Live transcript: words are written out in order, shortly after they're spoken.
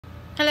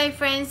Hello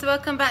friends,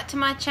 welcome back to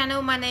my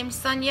channel. My name's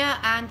Sonia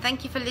and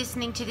thank you for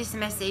listening to this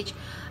message.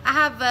 I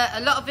have a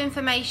lot of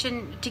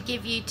information to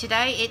give you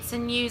today. It's a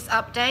news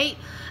update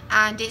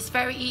and it's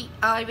very,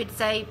 I would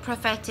say,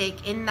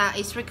 prophetic in that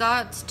it's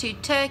regards to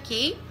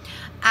Turkey.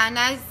 And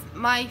as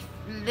my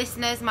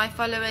listeners, my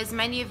followers,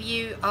 many of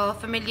you are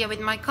familiar with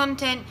my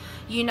content,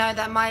 you know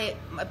that my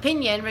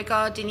opinion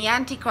regarding the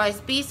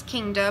Antichrist beast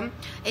kingdom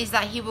is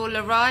that he will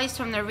arise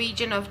from the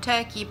region of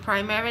Turkey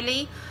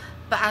primarily,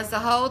 but as a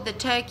whole the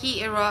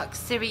Turkey, Iraq,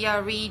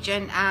 Syria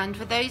region. And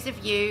for those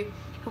of you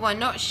who are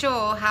not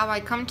sure how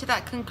I come to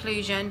that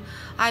conclusion,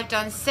 I've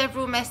done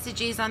several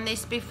messages on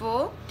this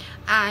before,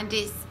 and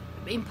it's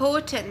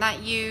important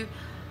that you,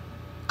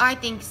 I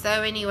think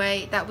so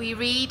anyway, that we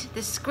read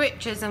the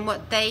scriptures and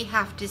what they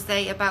have to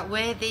say about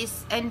where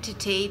this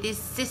entity, this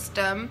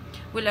system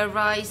will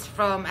arise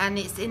from. And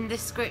it's in the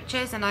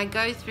scriptures, and I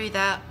go through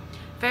that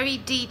very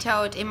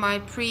detailed in my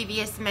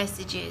previous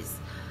messages.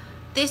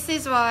 This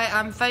is why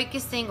I'm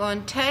focusing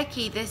on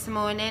Turkey this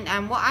morning,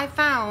 and what I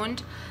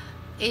found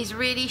is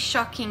really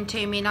shocking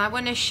to me, and I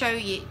want to show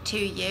you to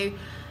you.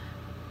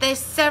 There's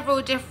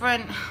several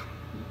different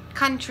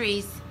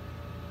countries,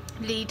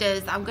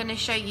 leaders I'm going to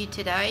show you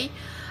today,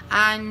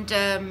 and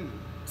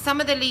some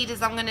of the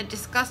leaders I'm going to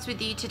discuss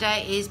with you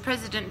today is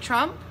President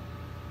Trump,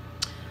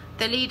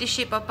 the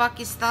leadership of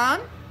Pakistan,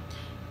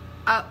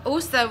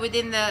 also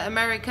within the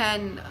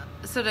American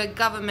sort of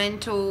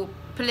governmental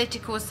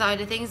political side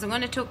of things. I'm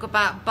going to talk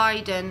about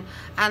Biden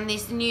and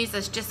this news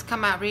that's just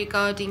come out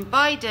regarding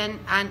Biden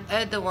and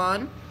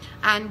Erdogan,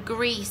 and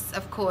Greece,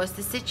 of course,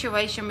 the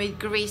situation with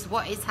Greece,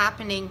 what is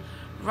happening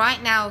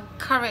right now,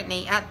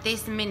 currently, at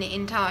this minute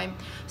in time.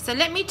 So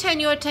let me turn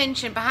your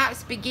attention,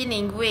 perhaps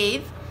beginning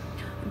with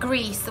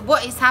Greece.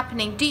 What is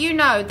happening? Do you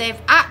know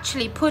they've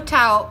actually put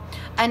out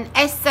an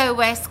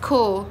SOS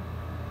call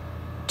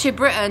to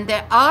Britain?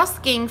 They're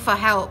asking for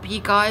help, you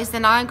guys,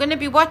 and I'm going to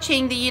be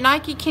watching the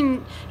United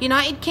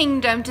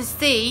Kingdom to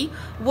see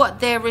what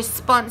their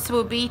response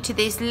will be to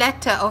this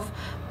letter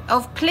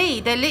of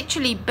plea. They're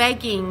literally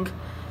begging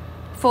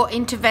for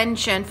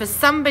intervention, for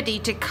somebody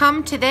to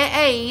come to their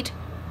aid,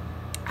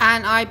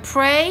 and I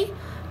pray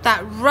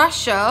that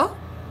Russia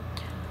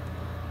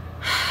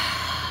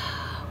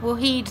will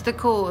heed the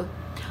call,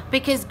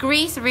 because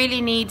Greece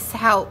really needs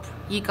help,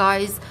 you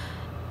guys.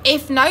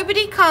 If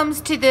nobody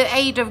comes to the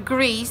aid of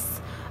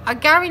Greece, I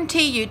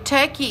guarantee you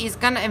Turkey is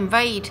going to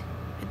invade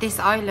this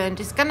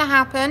island. It's going to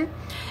happen.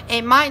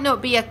 It might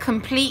not be a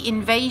complete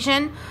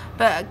invasion,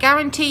 but I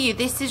guarantee you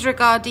this is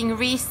regarding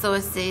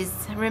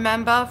resources.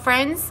 Remember,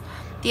 friends,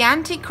 the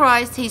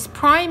Antichrist, his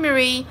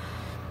primary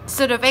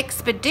sort of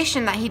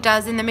expedition that he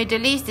does in the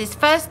Middle East is,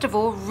 first of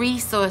all,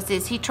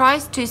 resources. He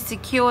tries to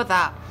secure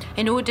that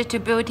in order to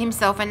build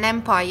himself an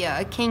empire,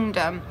 a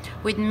kingdom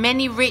with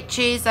many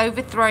riches,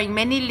 overthrowing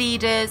many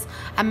leaders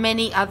and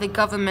many other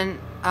government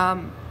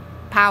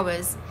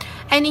powers.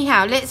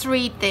 Anyhow, let's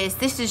read this.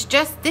 This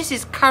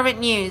is current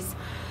news.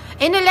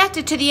 In a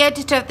letter to the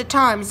editor of the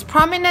Times,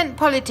 prominent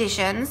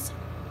politicians,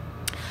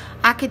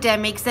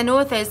 academics and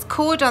authors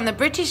called on the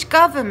British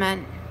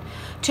government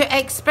to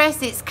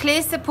express its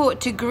clear support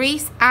to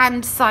Greece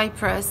and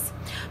Cyprus.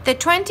 The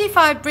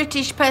 25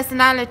 British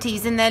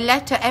personalities in their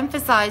letter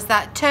emphasized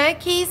that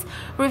Turkey's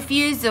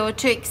refusal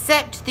to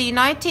accept the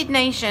United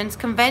Nations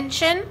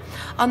Convention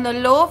on the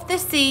Law of the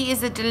Sea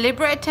is a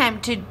deliberate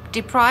attempt to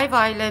deprive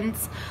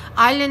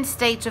island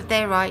states of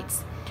their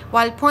rights,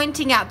 while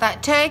pointing out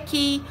that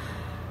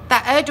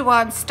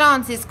Erdogan's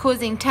stance is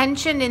causing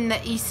tension in the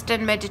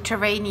Eastern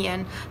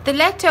Mediterranean. The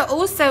letter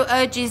also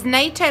urges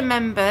NATO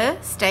member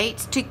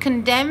states to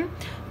condemn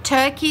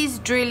Turkey's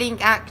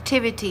drilling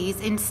activities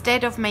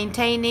instead of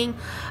maintaining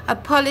a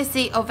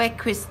policy of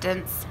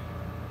acquiescence.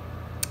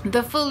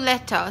 The full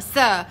letter.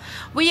 Sir,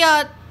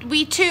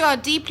 we too are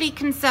deeply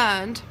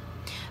concerned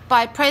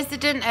by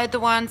President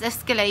Erdogan's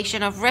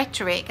escalation of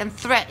rhetoric and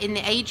threat in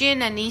the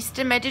Aegean and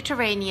Eastern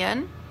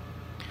Mediterranean.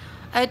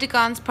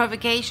 Erdogan's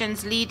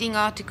provocations, leading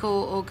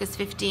article, August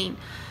 15.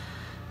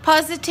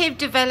 Positive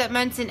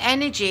developments in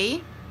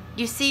energy.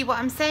 You see what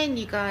I'm saying,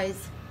 you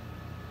guys?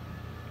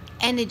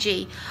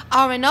 Energy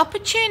are an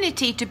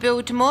opportunity to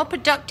build more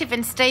productive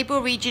and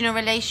stable regional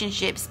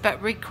relationships, but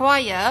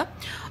require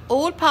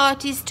all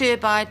parties to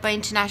abide by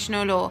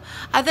international law.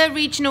 Other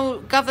regional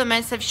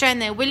governments have shown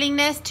their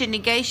willingness to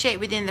negotiate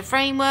within the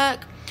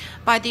framework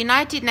by the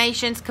United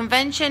Nations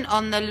Convention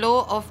on the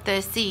Law of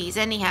the Seas.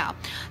 Anyhow,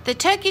 the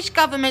Turkish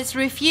government's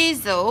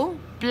refusal,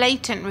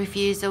 blatant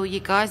refusal, you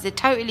guys, they're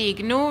totally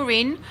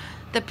ignoring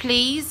the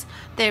pleas.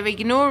 They're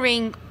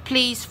ignoring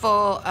pleas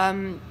for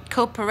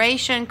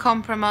cooperation,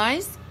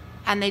 compromise,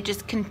 and they're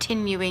just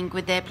continuing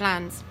with their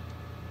plans.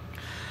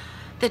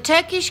 The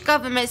Turkish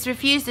government's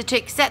refusal to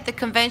accept the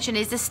convention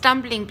is a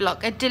stumbling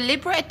block, a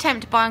deliberate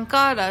attempt by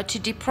Ankara to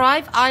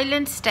deprive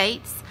island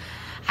states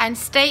and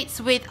states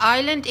with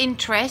island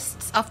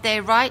interests of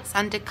their rights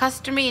under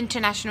customary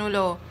international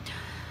law.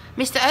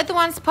 Mr.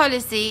 Erdogan's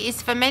policy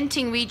is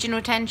fomenting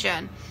regional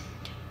tension.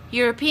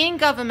 European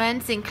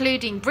governments,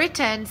 including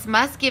Britain's,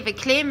 must give a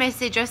clear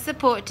message of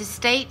support to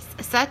states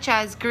such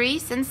as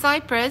Greece and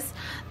Cyprus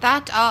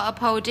that are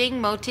upholding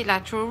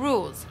multilateral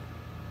rules.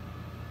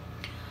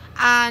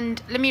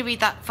 And let me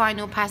read that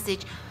final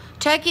passage.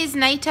 Turkey's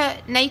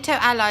NATO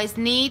allies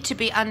need to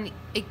be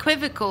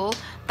unequivocal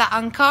that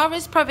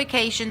Ankara's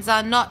provocations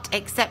are not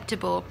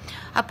acceptable.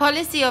 A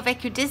policy of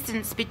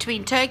equidistance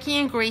between Turkey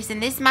and Greece in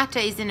this matter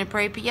is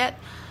inappropriate.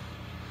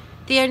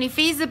 The only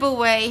feasible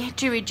way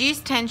to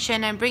reduce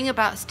tension and bring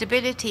about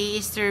stability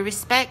is through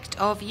respect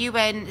of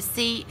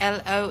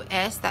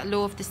UNCLOS, that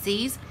law of the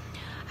seas,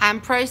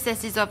 and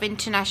processes of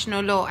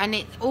international law.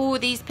 And all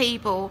these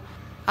people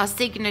are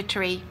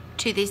signatory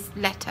to this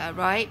letter,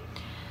 right?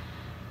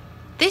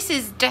 This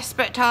is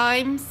desperate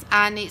times,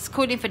 and it's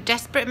calling for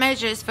desperate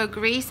measures for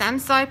Greece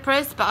and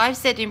Cyprus. But I've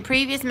said in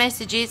previous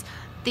messages,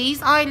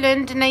 these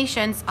island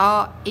nations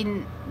are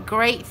in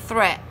great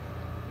threat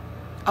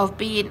of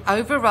being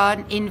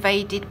overrun,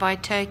 invaded by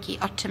Turkey,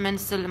 Ottoman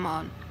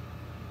Suleiman.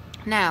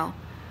 Now,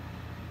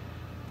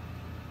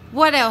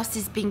 what else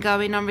has been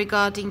going on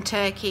regarding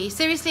Turkey?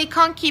 Seriously,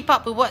 can't keep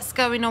up with what's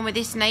going on with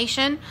this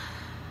nation.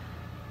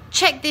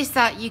 Check this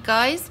out, you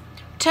guys.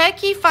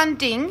 Turkey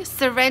funding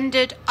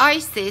surrendered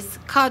ISIS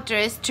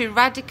cadres to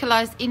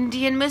radicalize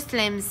Indian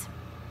Muslims.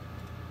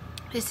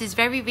 This is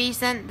very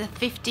recent, the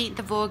 15th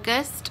of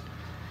August.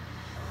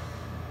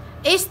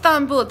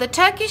 Istanbul, the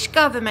Turkish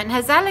government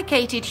has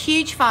allocated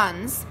huge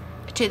funds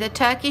to the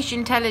Turkish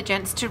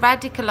intelligence to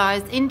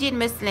radicalize Indian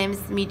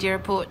Muslims, media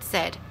reports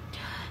said.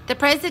 The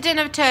president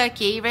of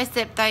Turkey,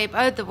 Recep Tayyip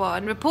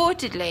Erdogan,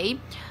 reportedly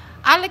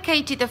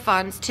allocated the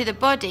funds to the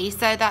body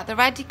so that the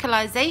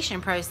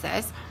radicalization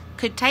process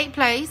could take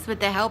place with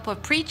the help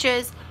of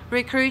preachers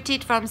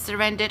recruited from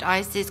surrendered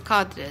ISIS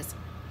cadres.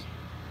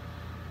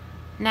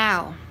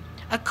 Now,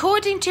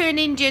 according to an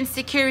Indian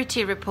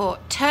security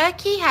report,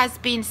 Turkey has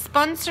been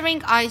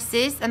sponsoring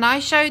ISIS, and I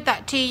showed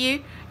that to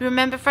you.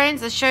 Remember,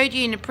 friends, I showed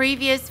you in a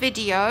previous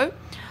video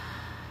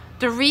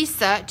the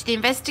research, the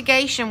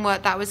investigation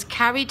work that was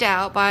carried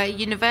out by a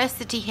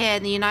university here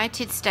in the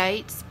United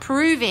States,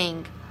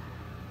 proving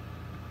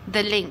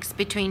the links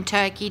between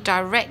Turkey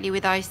directly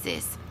with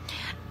ISIS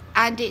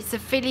and its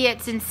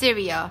affiliates in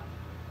Syria.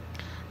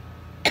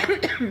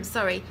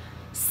 Sorry.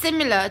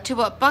 Similar to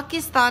what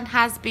Pakistan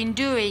has been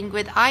doing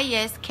with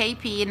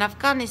IS-KP in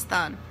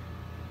Afghanistan.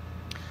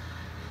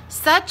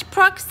 Such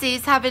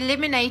proxies have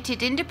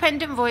eliminated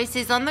independent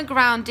voices on the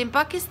ground in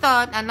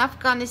Pakistan and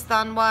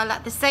Afghanistan while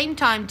at the same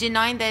time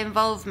denying their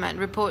involvement,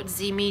 reports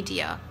Z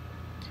Media.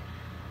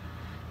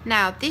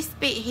 Now, this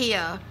bit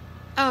here,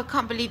 oh, I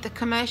can't believe the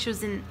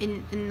commercials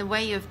in the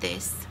way of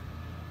this.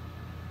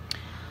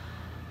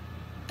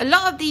 A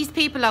lot of these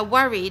people are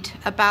worried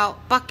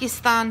about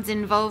Pakistan's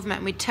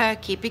involvement with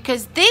Turkey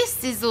because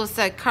this is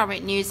also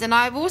current news, and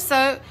I've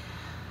also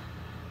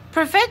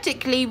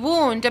prophetically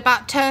warned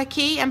about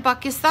Turkey and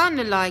Pakistan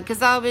alike,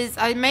 because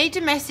I made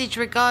a message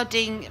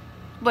regarding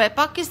where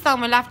Pakistan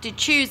will have to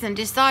choose and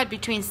decide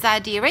between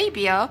Saudi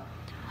Arabia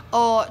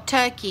or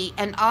Turkey,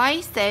 and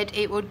I said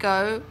it would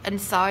go and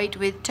side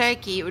with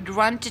Turkey. It would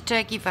run to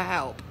Turkey for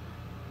help.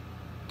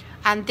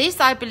 And this,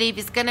 I believe,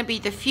 is going to be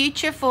the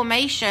future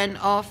formation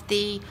of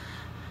the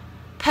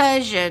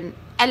Persian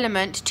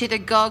element to the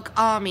Gog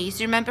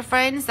armies. Remember,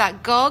 friends,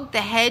 that Gog,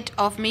 the head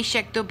of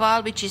Meshech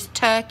Tubal, which is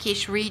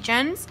Turkish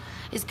regions,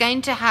 is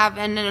going to have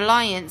an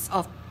alliance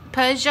of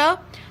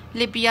Persia,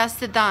 Libya,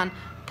 Sudan.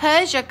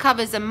 Persia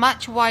covers a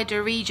much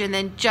wider region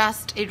than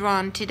just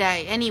Iran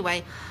today.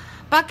 Anyway,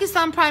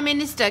 Pakistan Prime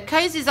Minister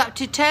cozies up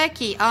to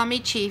Turkey army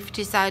chief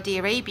to Saudi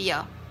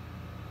Arabia.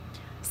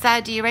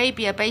 Saudi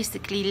Arabia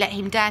basically let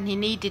him down. He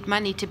needed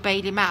money to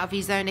bail him out of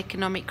his own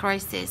economic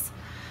crisis.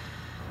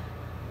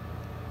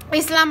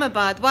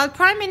 Islamabad. While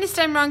Prime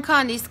Minister Imran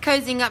Khan is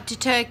cozying up to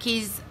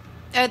Turkey's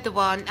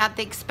Erdogan at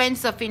the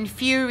expense of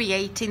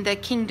infuriating the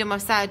Kingdom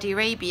of Saudi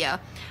Arabia,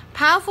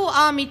 powerful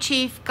army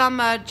chief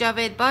Qamar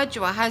Javed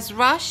Bajwa has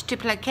rushed to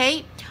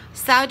placate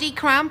Saudi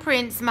Crown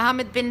Prince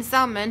Mohammed bin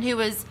Salman,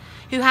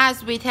 who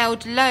has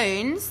withheld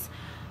loans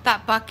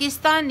that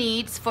Pakistan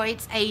needs for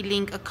its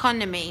ailing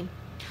economy.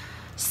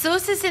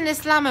 Sources in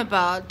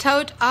Islamabad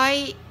told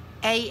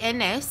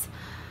IANS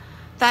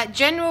that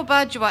General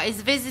Bajwa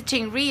is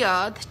visiting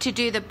Riyadh to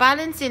do the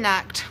balancing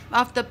act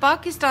after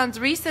Pakistan's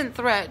recent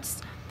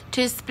threats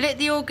to split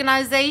the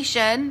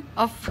Organization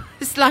of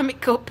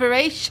Islamic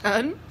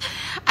Cooperation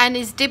and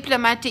his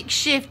diplomatic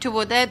shift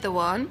toward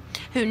Erdogan,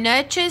 who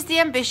nurtures the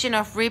ambition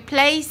of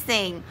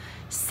replacing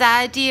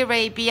Saudi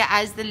Arabia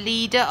as the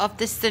leader of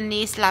the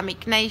Sunni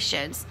Islamic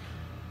nations.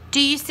 Do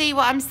you see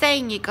what I'm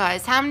saying, you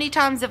guys? How many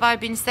times have I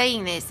been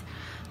saying this?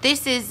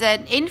 This is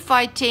an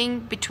infighting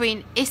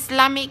between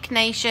Islamic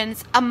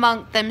nations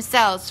among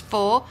themselves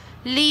for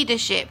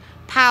leadership,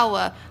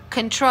 power,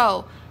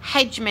 control,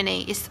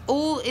 hegemony.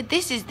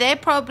 This is their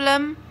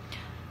problem.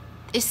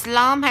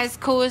 Islam has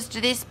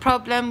caused this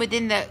problem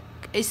within the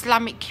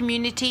Islamic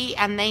community,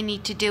 and they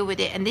need to deal with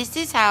it. And this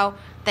is how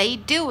they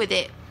deal with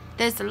it.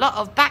 There's a lot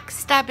of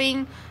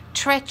backstabbing,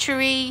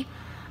 treachery,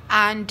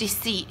 and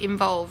deceit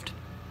involved.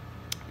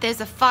 there's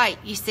a fight,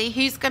 you see,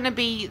 who's going to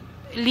be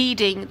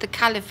leading the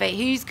Caliphate,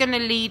 who's going to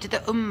lead the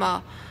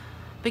Ummah,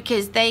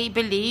 because they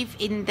believe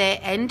in their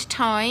end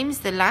times,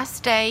 the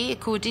last day,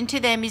 according to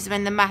them, is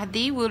when the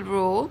Mahdi will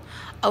rule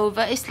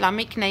over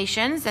Islamic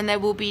nations, and there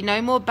will be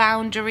no more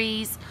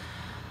boundaries.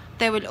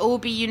 They will all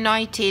be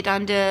united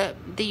under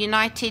the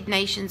United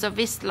Nations of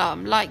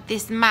Islam, like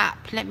this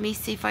map. Let me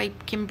see if I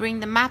can bring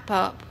the map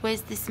up.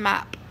 Where's this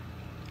map?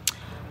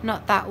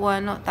 Not that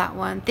one, not that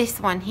one. This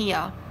one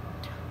here.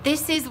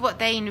 This is what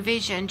they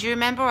envision. Do you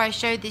remember I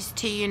showed this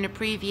to you in a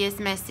previous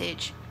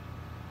message?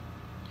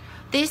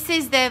 This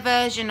is their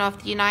version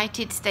of the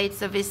United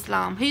States of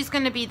Islam. Who's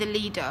going to be the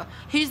leader?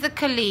 Who's the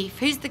caliph?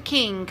 Who's the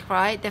king,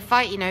 right? They're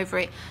fighting over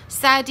it.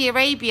 Saudi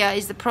Arabia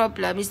is the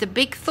problem. It's the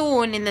big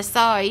thorn in the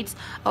sides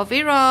of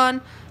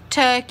Iran,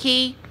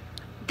 Turkey,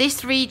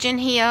 this region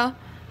here,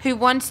 who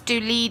wants to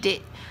lead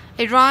it.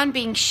 Iran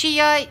being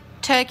Shia,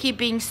 Turkey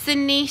being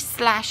Sunni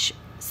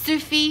 /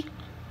 Sufi,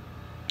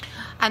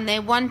 and they're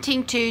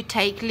wanting to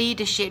take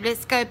leadership.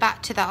 Let's go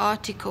back to the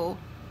article.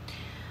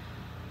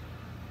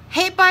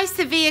 Hit by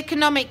severe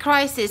economic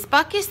crisis,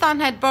 Pakistan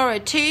had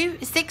borrowed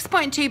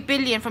 $6.2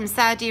 billion from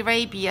Saudi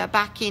Arabia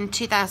back in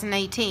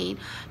 2018.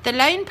 The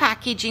loan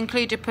package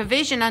included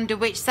provision under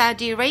which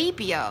Saudi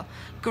Arabia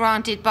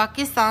granted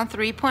Pakistan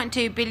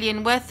 $3.2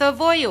 billion worth of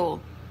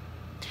oil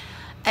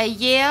a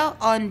year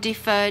on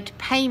deferred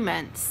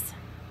payments.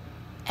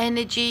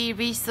 Energy,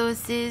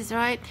 resources,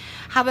 right?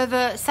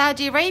 However,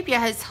 Saudi Arabia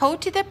has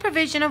halted the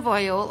provision of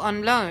oil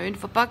on loan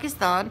for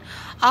Pakistan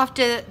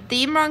after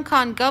the Imran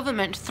Khan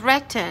government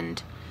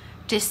threatened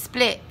to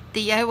split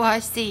the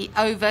OIC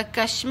over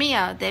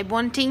Kashmir. They're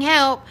wanting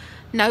help.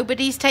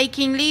 Nobody's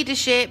taking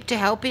leadership to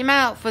help him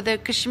out for the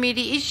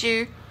Kashmiri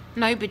issue.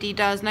 Nobody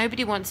does.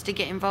 Nobody wants to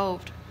get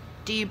involved.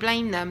 Do you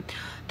blame them?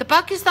 The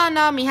Pakistan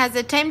army has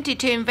attempted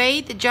to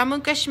invade the Jammu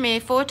and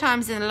Kashmir 4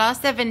 times in the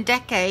last 7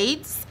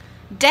 decades.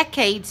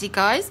 You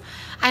guys,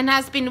 and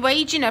has been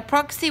waging a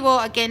proxy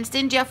war against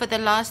India for the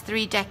last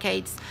 3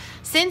 decades.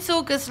 Since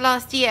August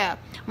last year,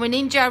 when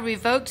India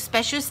revoked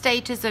special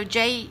status of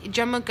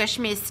Jammu and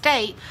Kashmir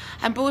state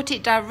and brought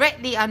it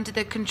directly under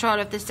the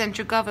control of the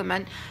central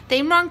government, the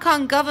Imran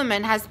Khan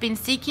government has been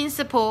seeking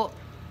support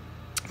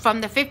from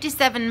the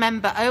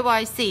 57-member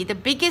OIC, the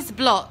biggest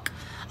bloc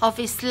of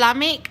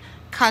Islamic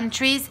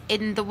countries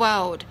in the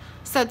world.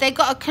 So they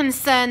got a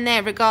concern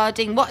there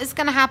regarding what is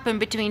going to happen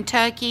between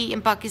Turkey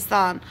and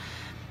Pakistan.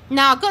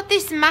 Now, I've got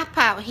this map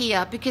out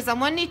here because I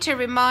wanted to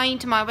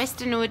remind my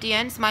Western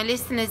audience, my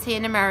listeners here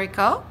in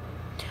America,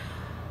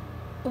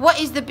 what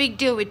is the big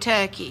deal with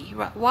Turkey?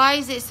 Right? Why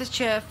is it such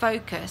a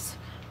focus?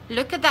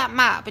 Look at that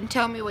map and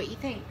tell me what you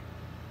think.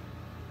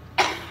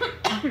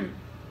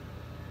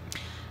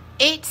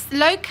 It's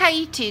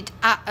located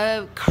at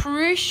a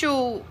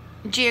crucial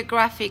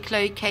geographic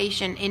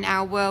location in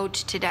our world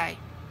today.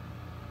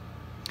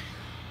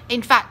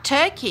 In fact,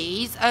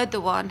 Turkey's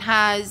Erdogan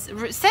has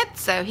said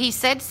so. He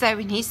said so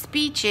in his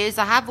speeches.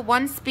 I have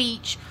one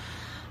speech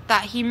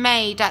that he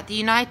made at the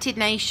United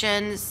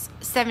Nations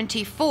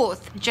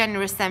 74th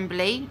General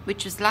Assembly,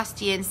 which was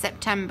last year in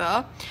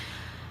September.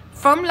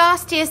 From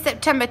last year,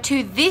 September,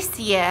 to this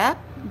year,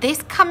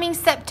 this coming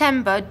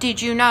September,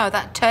 did you know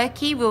that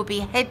Turkey will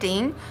be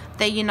heading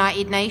the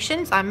United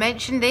Nations? I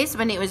mentioned this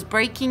when it was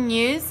breaking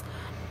news.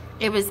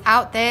 It was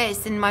out there.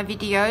 It's in my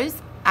videos.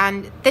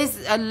 And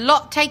there's a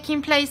lot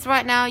taking place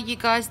right now, you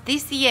guys.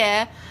 This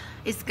year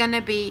is going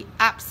to be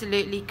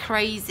absolutely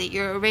crazy.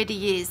 It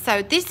already is.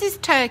 So this is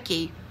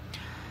Turkey,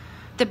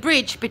 the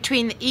bridge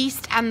between the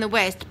east and the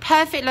west.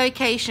 Perfect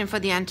location for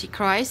the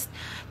Antichrist.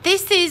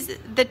 This is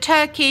the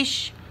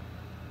Turkish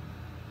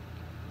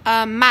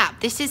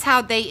map. This is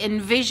how they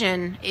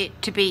envision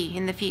it to be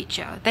in the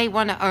future. They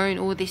want to own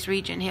all this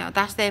region here.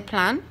 That's their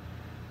plan.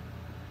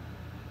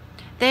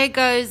 There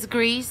goes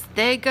Greece,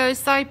 there goes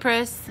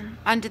Cyprus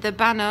under the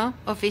banner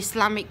of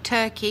Islamic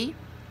Turkey.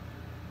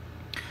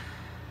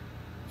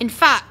 In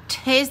fact,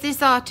 here's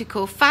this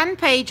article, fan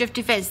page of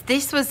defense.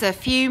 This was a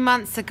few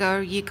months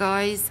ago, you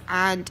guys,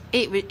 and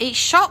it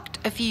shocked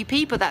a few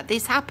people that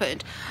this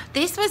happened.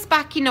 This was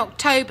back in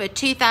October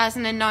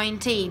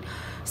 2019.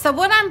 So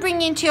what I'm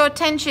bringing to your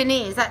attention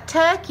is that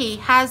Turkey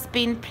has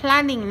been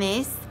planning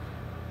this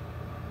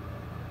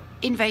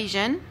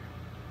invasion,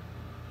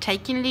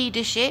 taking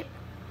leadership,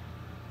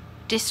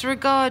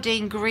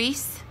 disregarding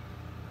Greece's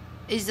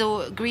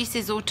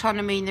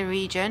autonomy in the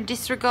region,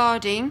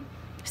 disregarding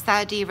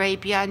Saudi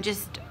Arabia, and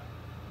just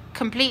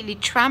completely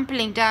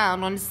trampling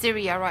down on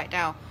Syria right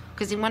now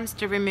because he wants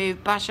to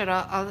remove Bashar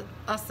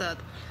al-Assad.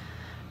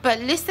 But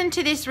listen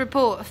to this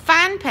report. A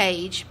fan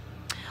page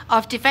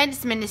of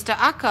Defense Minister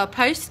Akar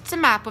posts a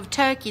map of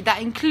Turkey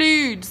that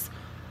includes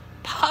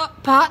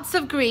parts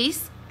of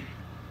Greece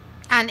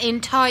and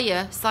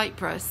entire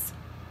Cyprus.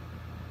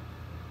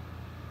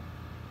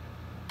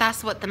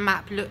 That's what the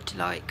map looked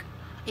like.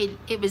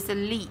 It was a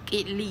leak.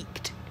 It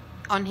leaked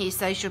on his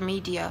social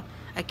media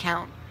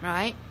account,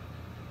 right?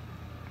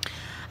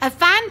 A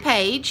fan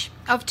page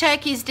of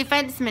Turkey's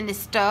Defense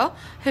Minister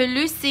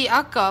Hulusi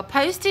Akar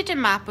posted a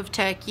map of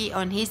Turkey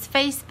on his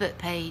Facebook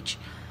page.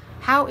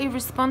 How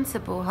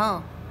irresponsible,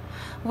 huh?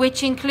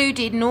 Which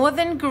included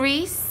northern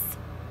Greece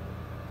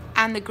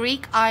and the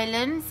Greek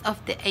islands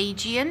of the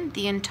Aegean,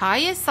 the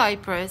entire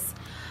Cyprus,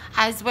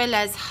 as well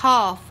as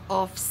half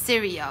of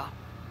Syria.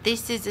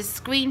 This is a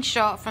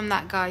screenshot from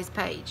that guy's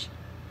page.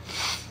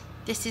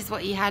 This is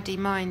what he had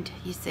in mind,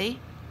 you see.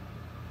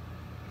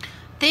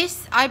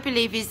 This, I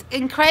believe, is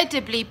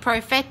incredibly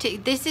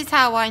prophetic. This is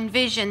how I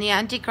envision the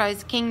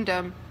Antichrist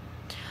kingdom,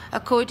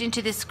 according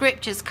to the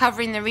scriptures,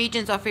 covering the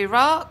regions of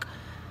Iraq,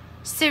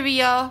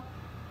 Syria,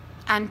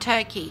 and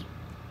Turkey.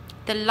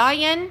 The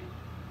lion,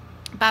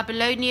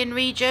 Babylonian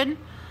region,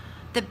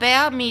 the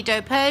bear,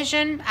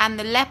 Medo-Persian, and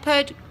the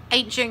leopard,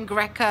 ancient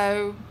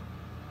Greco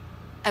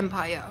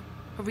empire,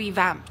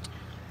 revamped.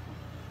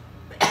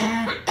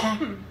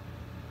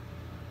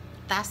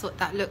 That's what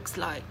that looks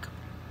like.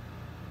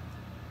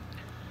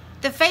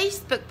 The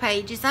Facebook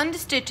page is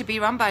understood to be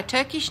run by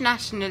Turkish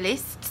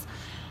nationalists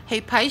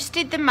who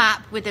posted the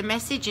map with a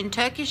message in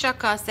Turkish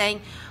Akkar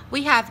saying,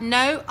 "We have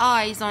no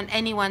eyes on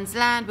anyone's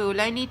land, we will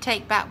only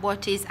take back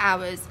what is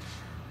ours."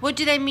 What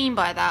do they mean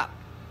by that?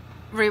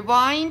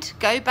 Rewind,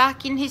 go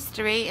back in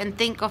history and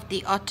think of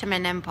the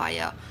Ottoman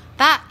Empire.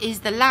 That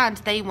is the land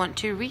they want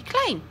to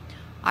reclaim.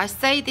 I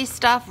say this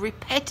stuff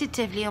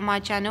repetitively on my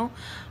channel,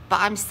 but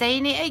I'm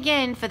saying it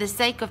again for the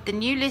sake of the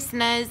new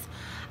listeners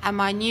and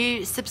my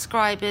new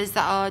subscribers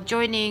that are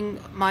joining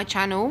my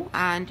channel,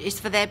 and it's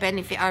for their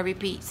benefit I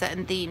repeat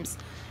certain themes.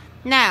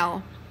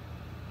 Now,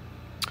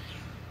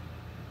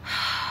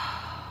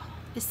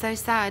 it's so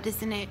sad,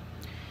 isn't it?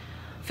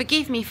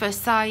 Forgive me for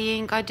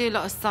sighing. I do a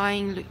lot of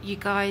sighing, you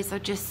guys.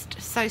 I'm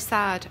just so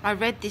sad. I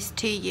read this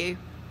to you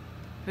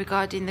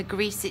regarding the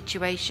Greece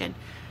situation.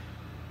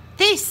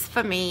 This,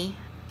 for me,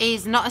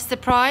 is not a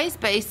surprise,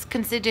 but it's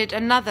considered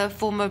another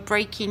form of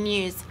breaking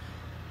news.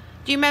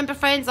 Do you remember,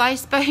 friends, I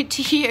spoke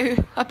to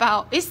you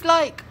about, it's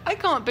like, I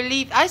can't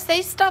believe, I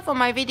say stuff on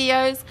my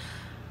videos,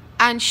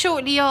 and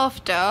shortly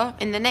after,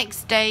 in the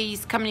next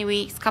days, coming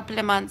weeks, couple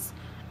of months,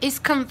 it's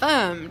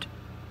confirmed.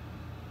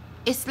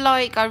 It's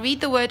like I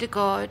read the word of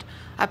God,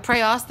 I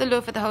pray, ask the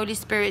Lord for the Holy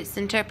Spirit's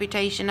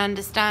interpretation,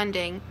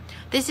 understanding.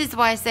 This is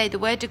why I say the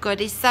word of God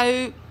is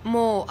so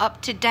more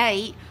up to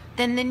date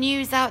than the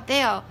news out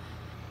there.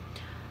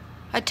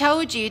 I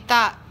told you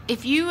that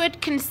if you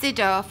would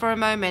consider for a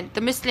moment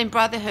the Muslim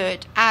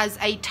Brotherhood as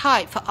a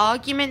type, for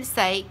argument's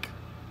sake,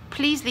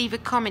 please leave a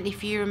comment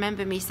if you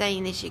remember me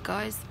saying this, you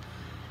guys.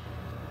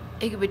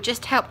 It would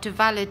just help to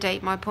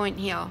validate my point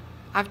here.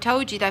 I've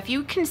told you that if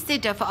you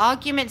consider for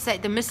argument's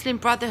sake the Muslim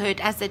Brotherhood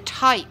as a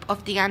type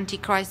of the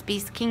Antichrist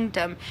beast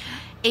kingdom,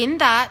 in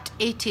that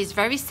it is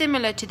very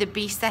similar to the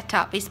beast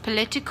setup. It's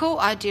political,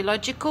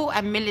 ideological,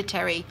 and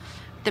military.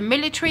 The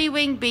military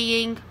wing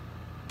being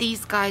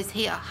these guys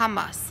here,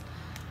 Hamas.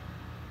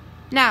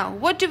 Now,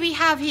 what do we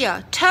have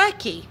here?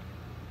 Turkey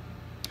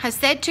has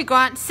said to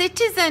grant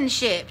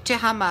citizenship to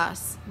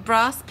Hamas,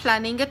 brass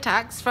planning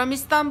attacks from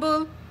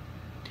Istanbul.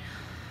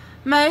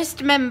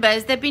 Most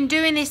members, they've been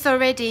doing this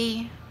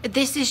already.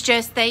 This is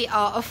just, they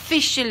are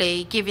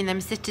officially giving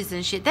them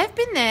citizenship. They've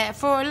been there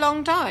for a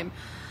long time.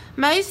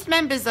 Most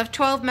members of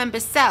 12-member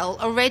cell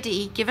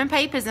already given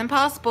papers and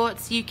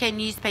passports, UK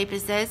newspaper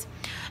says,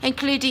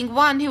 including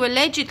one who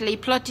allegedly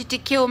plotted to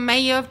kill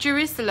Mayor of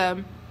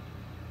Jerusalem.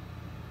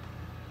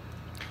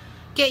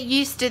 Get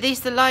used to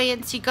this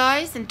alliance, you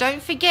guys, and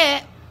don't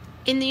forget,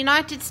 in the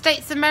United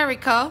States of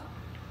America,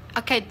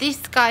 okay, this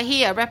guy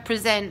here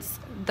represents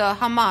the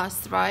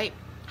Hamas, right?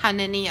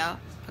 Hananiah,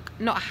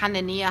 not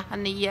Hananiah,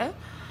 Hananiah.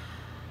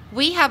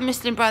 We have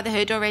Muslim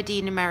Brotherhood already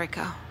in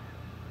America.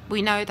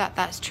 We know that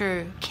that's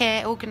true.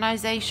 CARE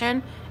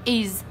organization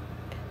is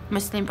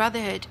Muslim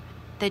Brotherhood.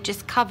 They're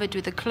just covered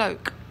with a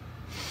cloak.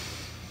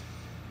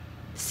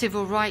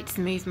 Civil rights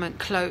movement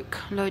cloak.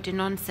 Load of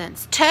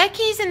nonsense.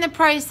 Turkey's in the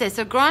process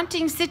of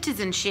granting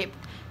citizenship.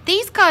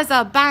 These guys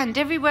are banned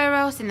everywhere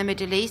else in the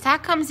Middle East. How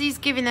comes he's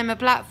giving them a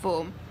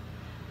platform?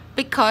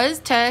 Because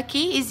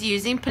Turkey is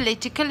using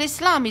political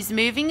Islam. He's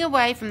moving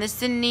away from the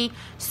Sunni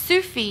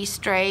Sufi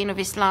strain of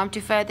Islam to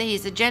further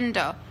his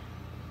agenda,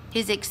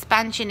 his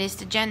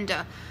expansionist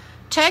agenda.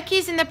 Turkey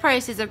is in the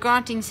process of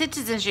granting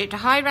citizenship to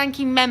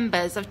high-ranking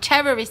members of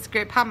terrorist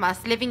group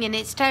Hamas living in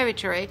its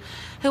territory,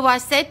 who are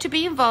said to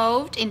be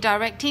involved in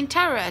directing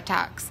terror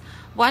attacks,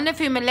 one of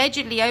whom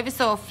allegedly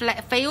oversaw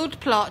a failed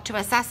plot to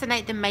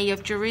assassinate the mayor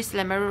of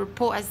Jerusalem, a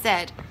report has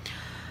said.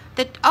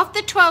 Of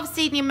the 12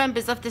 senior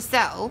members of the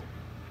cell,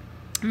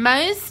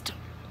 most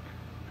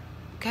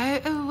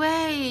have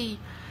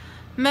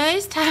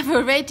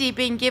already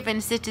been given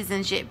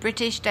citizenship,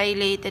 British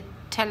Daily The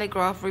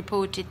Telegraph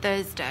reported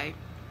Thursday.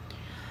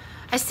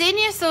 A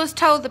senior source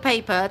told the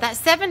paper that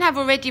 7 have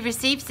already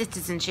received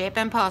citizenship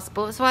and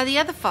passports, while the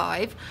other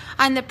 5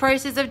 are in the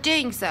process of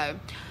doing so.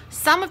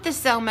 Some of the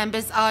cell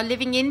members are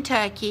living in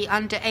Turkey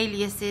under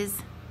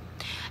aliases.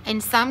 In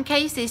some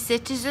cases,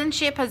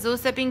 citizenship has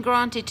also been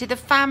granted to the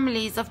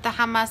families of the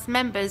Hamas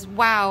members.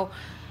 Wow.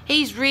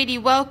 He's really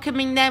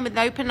welcoming them with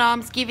open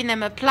arms, giving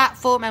them a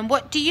platform. And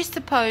what do you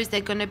suppose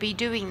they're going to be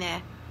doing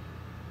there?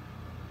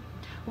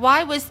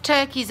 Why was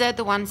Turkey's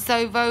Erdogan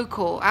so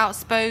vocal,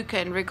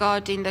 outspoken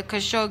regarding the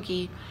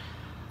Khashoggi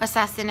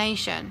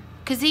assassination?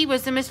 Because he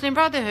was the Muslim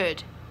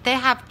Brotherhood. They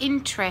have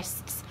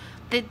interests.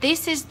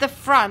 This is the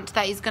front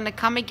that is going to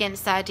come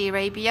against Saudi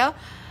Arabia,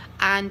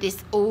 and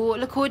it's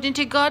all according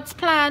to God's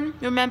plan.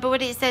 Remember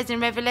what it says in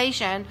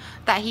Revelation,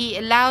 that he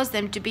allows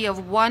them to be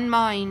of one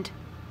mind,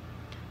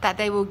 that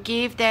they will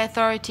give their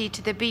authority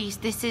to the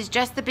beast. This is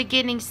just the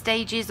beginning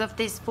stages of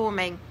this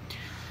forming.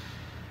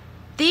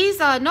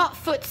 These are not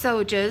foot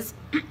soldiers,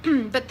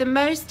 but the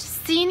most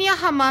senior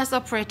Hamas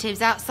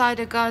operatives outside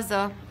of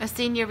Gaza, a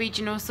senior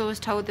regional source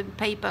told the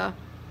paper.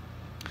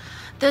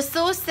 The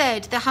source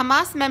said the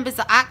Hamas members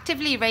are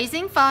actively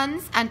raising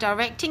funds and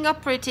directing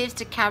operatives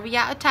to carry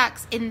out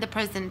attacks in the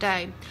present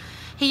day.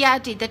 He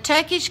added the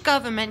Turkish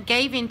government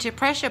gave in to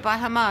pressure by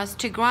Hamas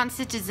to grant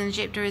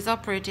citizenship to his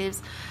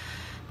operatives,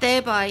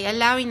 thereby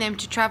allowing them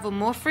to travel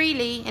more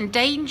freely,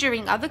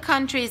 endangering other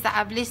countries that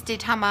have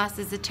listed Hamas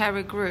as a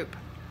terror group.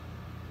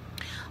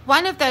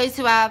 One of those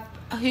who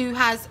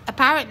has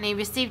apparently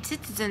received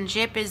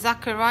citizenship is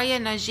Zakaria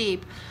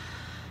Najib,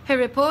 who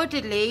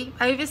reportedly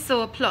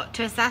oversaw a plot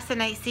to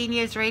assassinate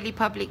senior Israeli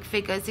public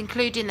figures,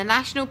 including the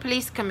National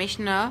Police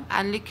Commissioner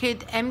and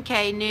Likud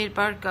MK Nir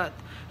Barkat,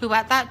 who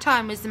at that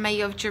time was the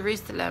mayor of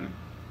Jerusalem.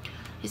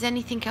 Is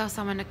anything else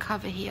I want to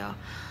cover here?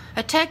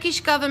 A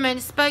Turkish government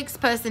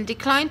spokesperson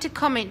declined to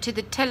comment to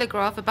the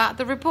Telegraph about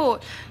the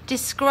report,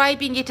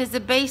 describing it as a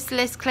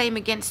baseless claim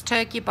against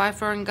Turkey by a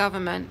foreign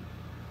government.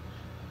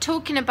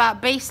 Talking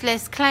about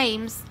baseless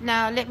claims,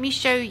 now let me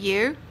show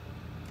you.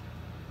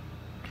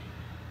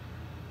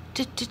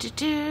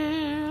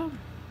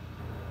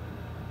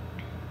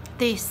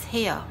 This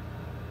here.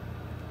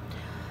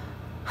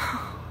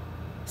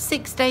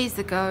 6 days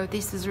ago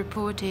this was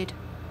reported.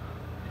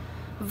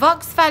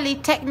 Vox Valley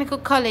Technical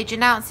College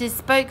announces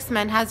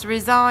spokesman has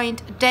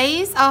resigned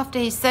days after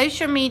his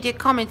social media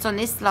comments on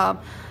Islam.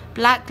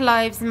 Black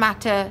Lives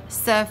Matter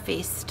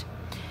surfaced.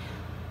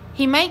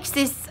 He makes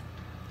this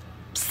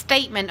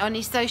statement on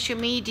his social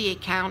media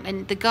account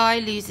and the guy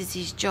loses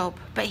his job.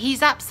 But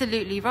he's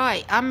absolutely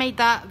right. I made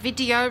that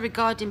video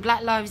regarding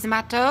Black Lives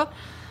Matter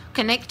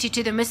connected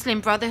to the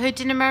Muslim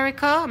Brotherhood in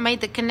America. I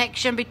made the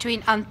connection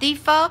between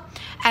Antifa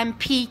and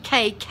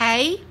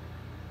PKK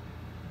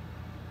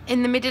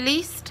in the Middle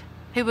East,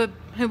 who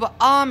were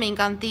arming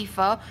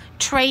Antifa,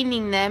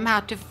 training them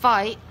how to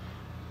fight.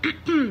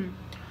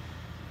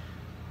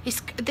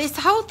 This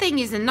whole thing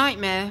is a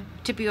nightmare,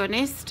 to be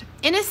honest.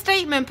 In a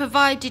statement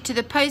provided to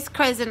the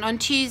Post-Crescent on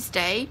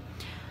Tuesday,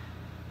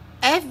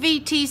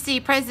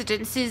 FVTC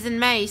President Susan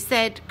May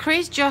said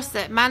Chris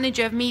Jossett,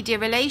 manager of media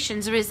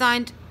relations,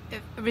 resigned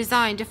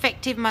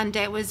effective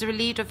Monday. Was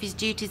relieved of his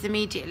duties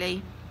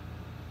immediately.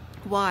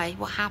 Why?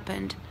 What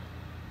happened?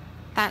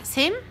 That's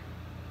him.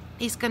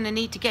 He's going to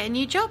need to get a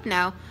new job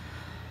now.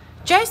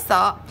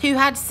 Jossett, who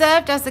had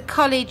served as a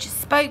college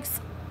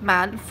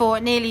spokesman for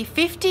nearly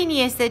 15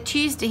 years, said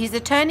Tuesday his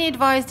attorney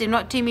advised him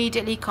not to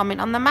immediately comment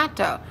on the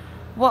matter.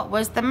 What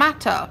was the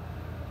matter?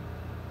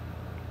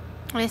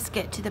 Let's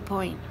get to the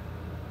point.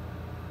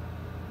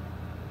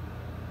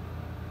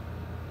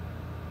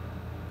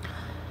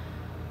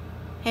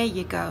 Here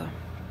you go.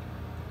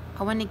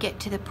 I want to get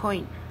to the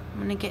point. I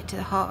want to get to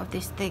the heart of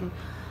this thing.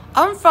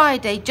 On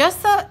Friday,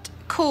 Jossett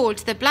called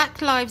the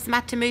Black Lives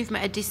Matter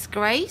movement a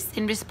disgrace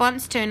in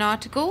response to an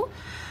article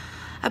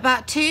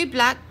about 2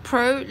 black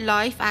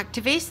pro-life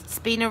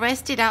activists being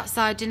arrested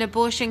outside an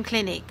abortion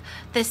clinic.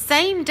 The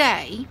same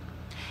day,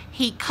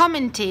 he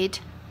commented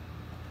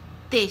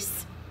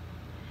this: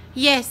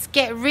 "Yes,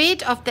 get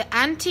rid of the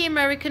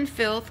anti-American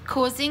filth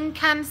causing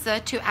cancer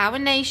to our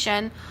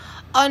nation,"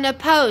 on a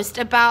post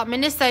about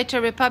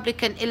Minnesota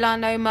Republican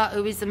Ilhan Omar,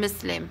 who is a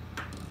Muslim.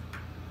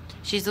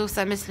 She's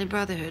also Muslim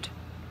Brotherhood.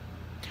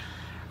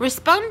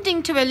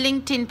 Responding to a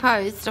LinkedIn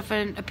post of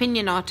an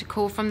opinion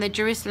article from the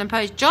Jerusalem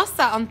Post,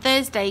 Jossett on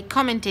Thursday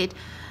commented,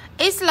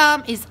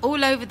 "Islam is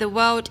all over the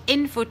world,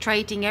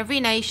 infiltrating every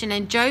nation,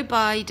 and Joe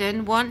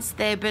Biden wants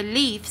their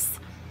beliefs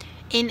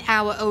in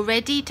our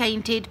already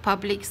tainted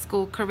public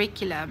school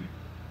curriculum."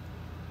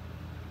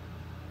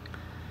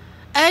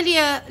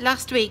 Earlier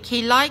last week,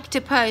 he liked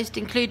a post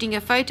including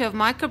a photo of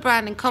Michael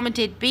Brown and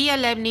commented,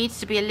 "BLM needs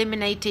to be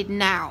eliminated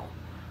now."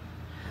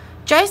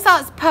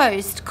 Jossett's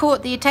post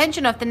caught the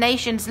attention of the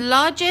nation's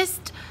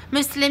largest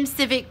Muslim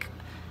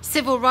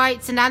civil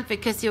rights and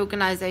advocacy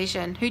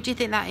organization. Who do you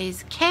think that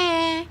is?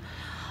 CARE.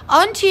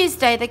 On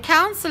Tuesday, the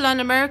Council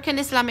on American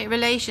Islamic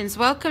Relations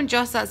welcomed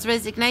Jossett's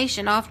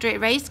resignation after it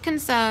raised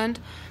concerns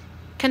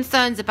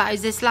about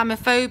his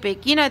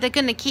Islamophobic. You know, they're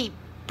going to keep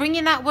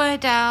bringing that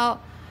word out,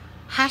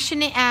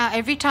 hashing it out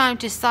every time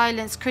to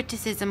silence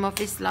criticism of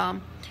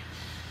Islam,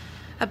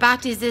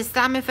 about his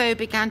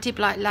Islamophobic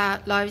anti-Black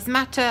Lives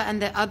Matter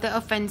and the other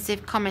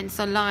offensive comments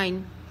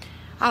online.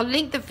 I'll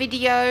link the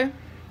video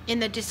in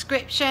the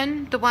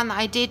description, the one that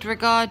I did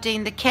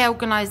regarding the CARE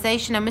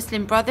organization and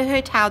Muslim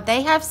Brotherhood, how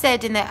they have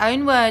said in their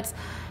own words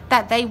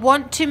that they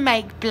want to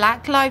make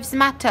Black Lives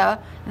Matter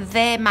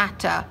their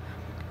matter.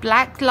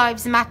 Black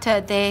Lives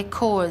Matter their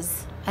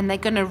cause. and they're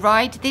going to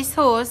ride this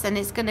horse, and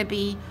it's going to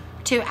be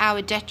to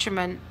our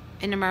detriment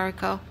in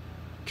America,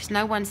 because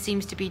no one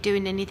seems to be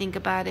doing anything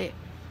about it.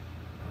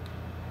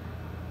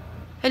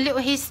 A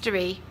little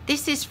history.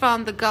 This is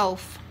from the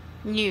Gulf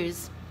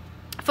News.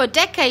 For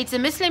decades, the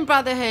Muslim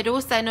Brotherhood,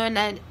 also known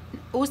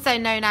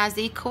as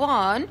the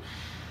Ikhwan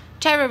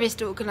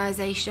terrorist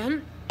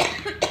organization,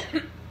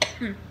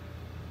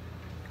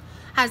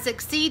 has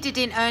succeeded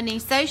in earning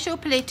social,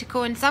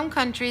 political, and some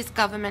countries'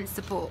 government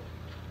support.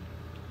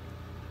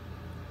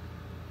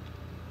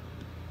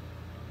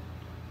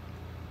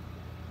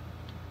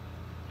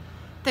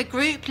 The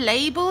group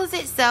labels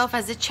itself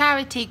as a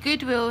charity,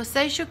 goodwill,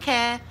 social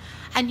care,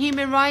 and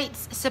human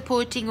rights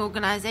supporting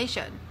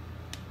organization.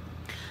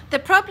 The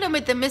problem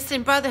with the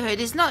Muslim Brotherhood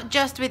is not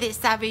just with its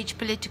savage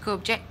political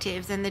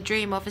objectives and the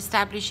dream of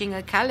establishing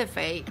a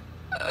caliphate,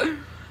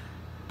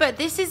 but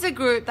this is a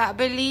group that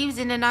believes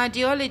in an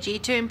ideology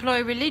to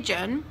employ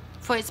religion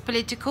for its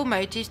political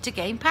motives to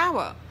gain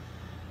power.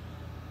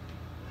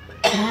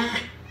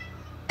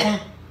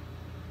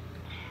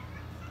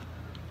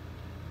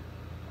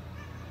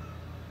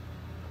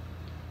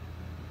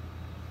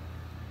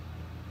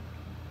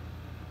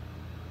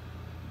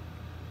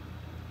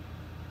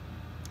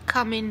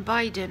 Come in,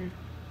 Biden.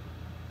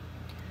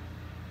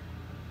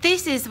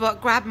 This is what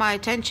grabbed my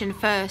attention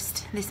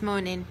first this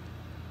morning.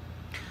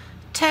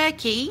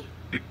 Turkey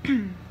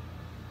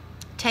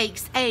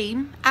takes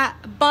aim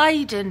at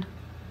Biden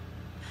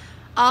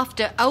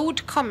after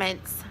old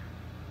comments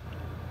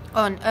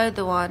on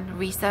Erdogan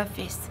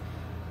resurface.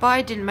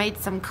 Biden made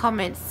some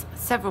comments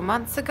several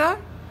months ago,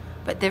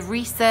 but they've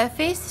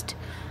resurfaced,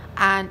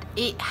 and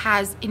it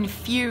has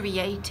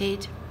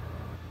infuriated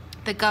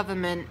the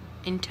government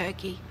in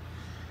Turkey.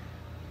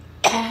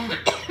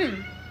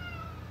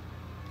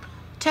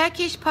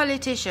 Turkish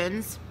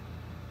politicians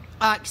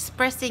are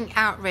expressing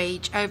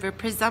outrage over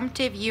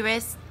presumptive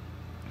US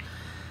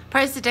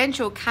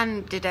presidential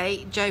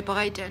candidate Joe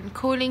Biden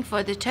calling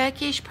for the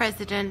Turkish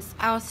president's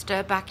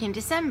ouster back in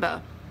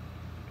December,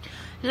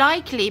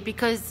 likely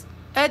because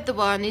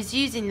Erdogan is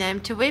using them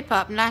to whip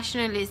up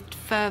nationalist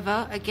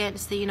fervor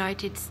against the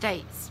United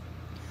States.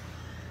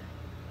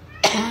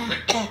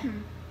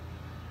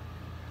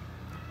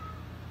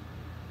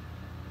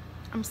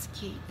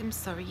 I'm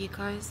sorry, you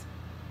guys.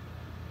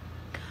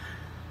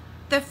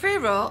 The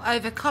furor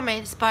over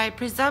comments by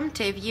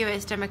presumptive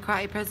US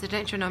Democratic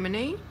presidential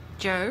nominee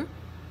Joe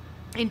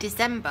in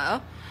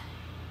December,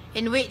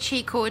 in which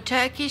he called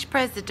Turkish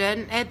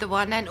President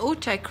Erdogan an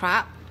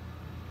autocrat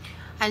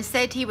and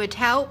said he would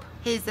help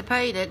his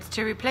opponents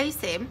to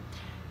replace him,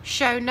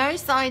 show no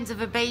signs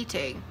of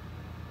abating,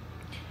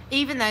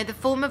 even though the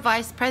former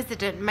vice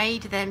president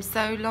made them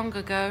so long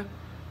ago.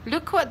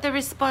 Look what the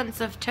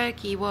response of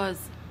Turkey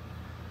was.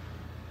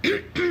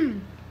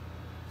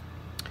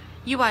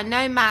 You are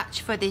no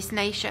match for this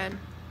nation.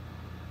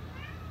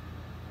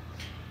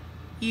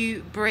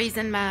 You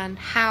brazen man,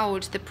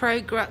 howled the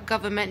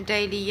pro-government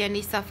daily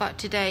Yeni Safak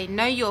today.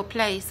 Know your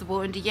place,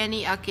 warned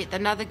Yeni Akit,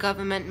 another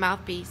government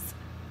mouthpiece.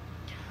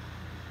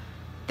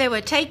 They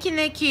were taking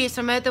their cues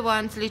from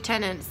Erdogan's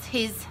lieutenants.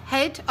 His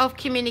head of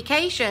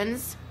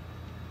communications,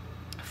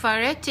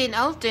 Fahrettin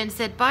Altan,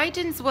 said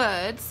Biden's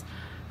words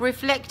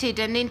reflected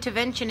an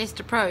interventionist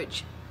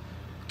approach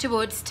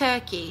towards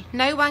Turkey.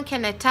 No one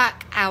can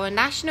attack our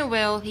national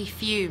will, he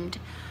fumed.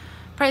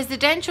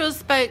 Presidential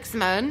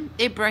spokesman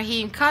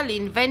Ibrahim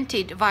Kalin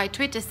vented via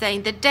Twitter,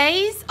 saying the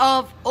days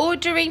of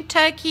ordering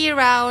Turkey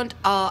around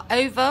are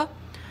over,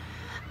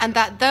 and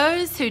that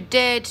those who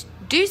dared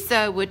do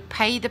so would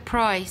pay the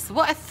price.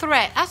 What a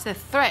threat. That's a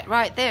threat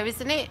right there,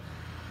 isn't it?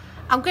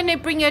 I'm going to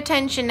bring your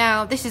attention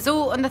now. This is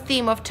all on the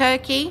theme of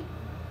Turkey.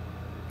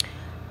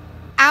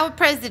 Our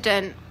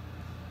president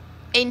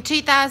in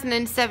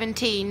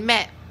 2017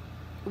 met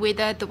with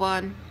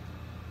Erdogan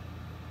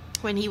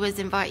when he was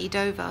invited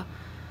over.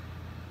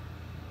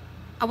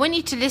 I want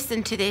you to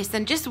listen to this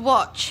and just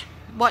watch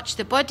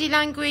the body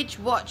language,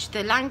 watch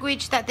the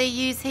language that they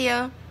use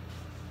here,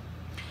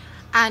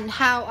 and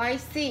how I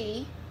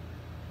see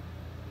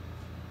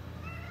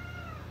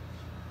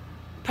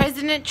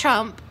President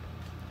Trump.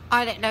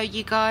 I don't know,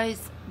 you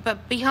guys,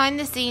 but behind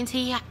the scenes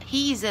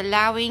he's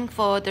allowing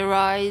for the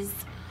rise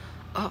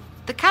of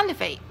the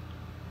Caliphate.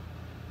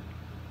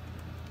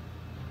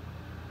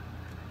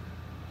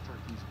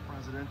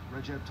 President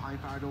Recep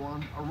Tayyip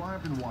Erdogan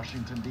arrived in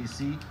Washington,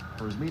 D.C.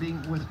 for his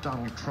meeting with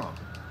Donald Trump.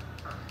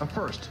 A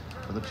first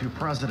for the two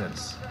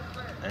presidents,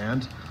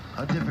 and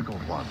a difficult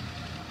one.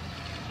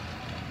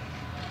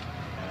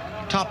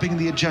 Topping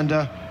the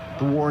agenda,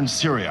 the war in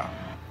Syria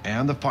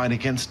and the fight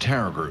against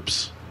terror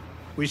groups.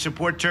 We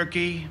support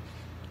Turkey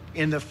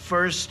in the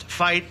first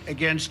fight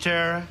against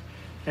terror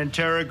and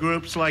terror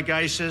groups like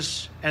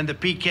ISIS and the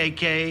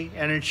PKK,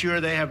 and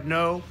ensure they have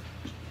no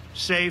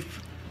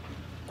safe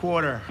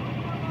quarter.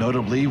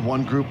 Notably,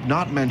 one group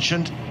not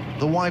mentioned,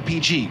 the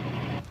YPG.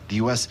 The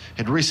U.S.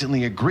 had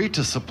recently agreed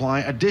to supply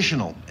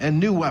additional and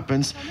new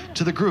weapons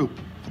to the group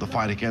for the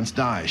fight against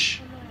Daesh.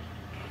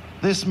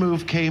 This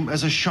move came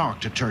as a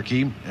shock to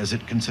Turkey, as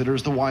it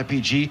considers the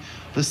YPG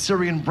the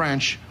Syrian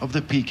branch of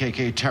the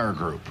PKK terror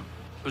group.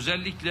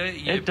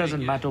 It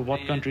doesn't matter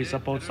what country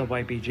supports the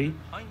YPG.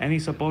 Any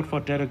support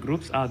for terror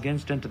groups are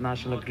against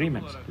international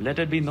agreements. Let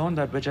it be known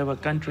that whichever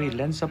country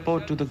lends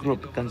support to the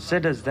group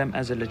considers them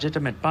as a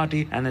legitimate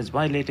party and is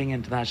violating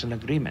international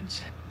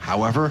agreements.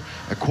 However,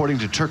 according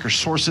to Turkish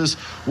sources,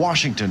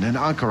 Washington and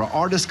Ankara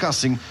are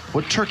discussing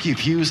what Turkey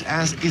views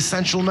as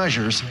essential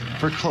measures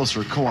for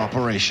closer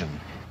cooperation.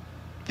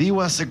 The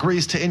U.S.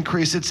 agrees to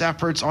increase its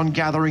efforts on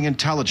gathering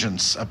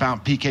intelligence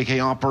about PKK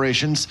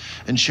operations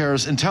and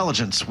shares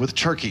intelligence with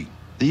Turkey.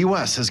 The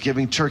U.S. is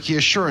giving Turkey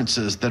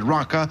assurances that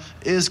Raqqa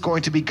is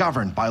going to be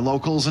governed by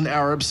locals and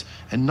Arabs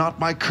and not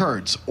by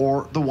Kurds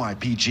or the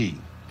YPG.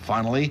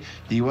 Finally,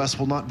 the U.S.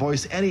 will not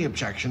voice any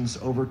objections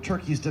over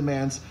Turkey's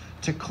demands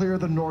to clear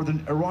the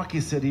northern Iraqi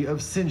city of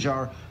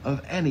Sinjar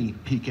of any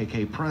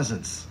PKK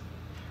presence.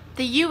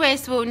 The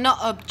US will not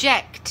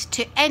object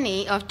to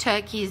any of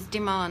Turkey's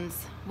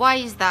demands. Why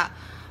is that?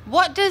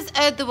 What does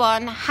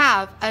Erdogan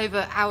have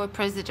over our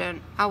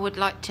president? I would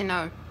like to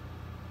know.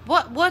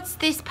 What's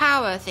this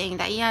power thing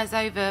that he has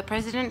over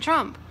President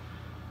Trump?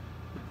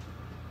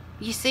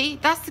 You see,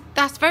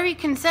 that's very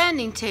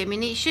concerning to him,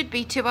 and it should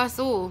be to us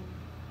all.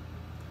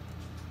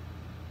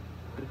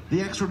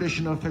 The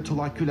extradition of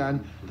Fethullah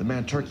Gülen, the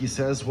man Turkey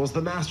says was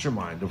the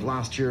mastermind of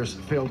last year's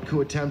failed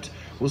coup attempt,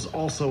 was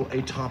also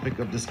a topic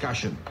of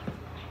discussion.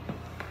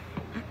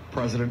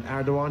 President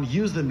Erdogan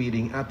used the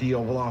meeting at the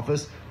Oval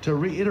Office to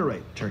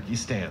reiterate Turkey's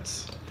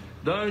stance.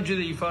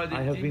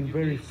 I have been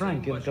very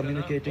frank in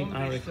communicating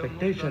our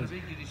expectations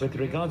with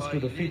regards to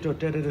the FETÖ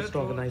terrorist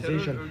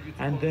organization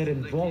and their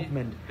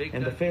involvement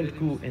in the failed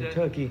coup in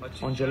Turkey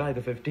on July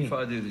the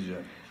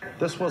 15th.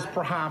 This was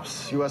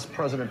perhaps U.S.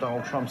 President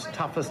Donald Trump's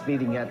toughest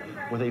meeting yet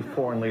with a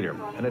foreign leader,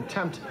 an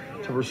attempt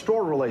to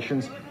restore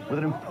relations with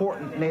an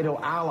important NATO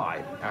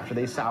ally after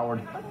they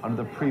soured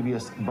under the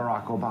previous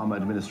Barack Obama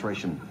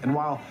administration. And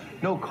while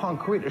no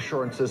concrete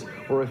assurances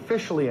were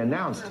officially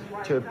announced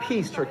to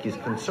appease Turkey's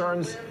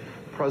concerns,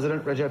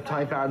 President Recep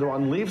Tayyip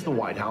Erdogan leaves the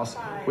White House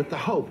with the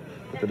hope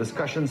that the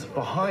discussions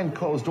behind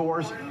closed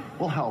doors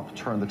will help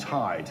turn the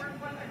tide.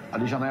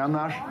 Alican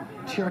Ayanlar,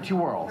 TRT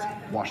World,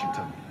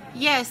 Washington.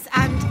 Yes,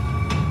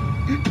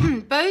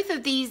 and both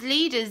of these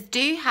leaders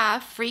do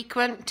have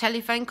frequent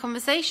telephone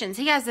conversations.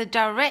 He has a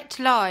direct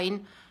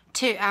line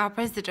to our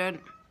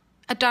president.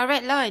 A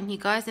direct line, you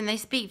guys, and they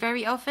speak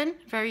very often,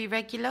 very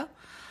regular.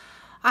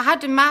 I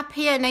had a map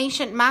here, an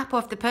ancient map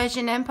of the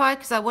Persian Empire,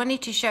 because I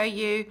wanted to show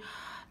you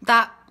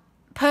that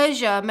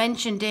Persia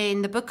mentioned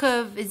in the book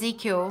of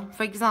Ezekiel,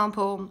 for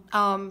example,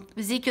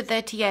 Ezekiel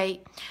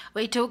 38,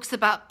 where it talks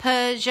about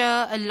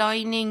Persia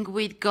aligning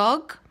with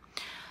Gog.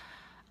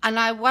 And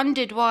I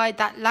wondered why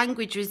that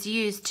language was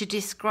used to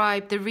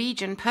describe the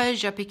region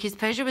Persia, because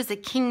Persia was a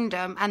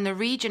kingdom and the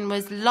region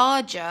was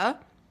larger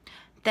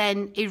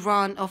than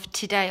Iran of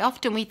today.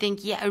 Often we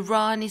think, yeah,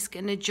 Iran is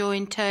going to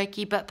join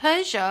Turkey, but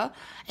Persia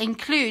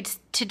includes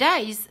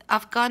today's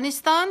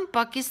Afghanistan,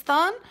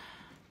 Pakistan,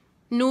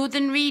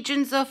 northern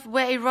regions of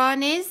where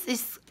Iran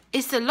is.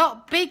 It's a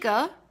lot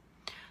bigger.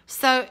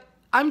 So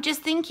I'm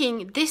just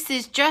thinking this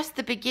is just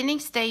the beginning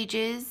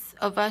stages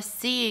of us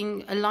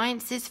seeing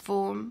alliances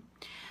form,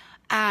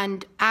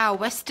 and our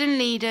Western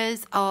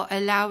leaders are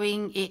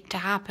allowing it to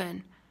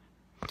happen.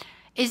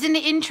 Isn't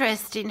it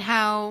interesting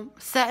how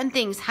certain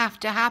things have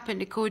to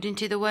happen according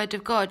to the word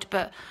of God,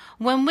 but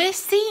when we're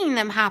seeing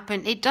them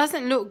happen, it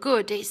doesn't look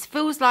good. It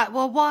feels like,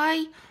 well,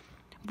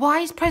 why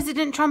is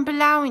President Trump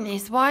allowing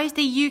this? Why is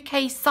the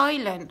UK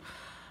silent?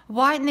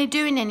 Why aren't they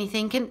doing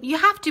anything? And you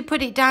have to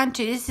put it down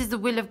to this is the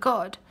will of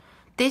God.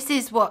 This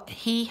is what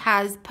he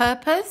has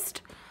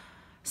purposed.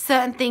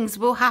 Certain things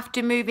will have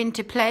to move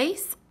into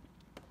place.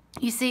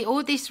 You see,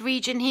 all this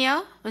region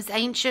here was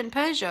ancient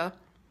Persia.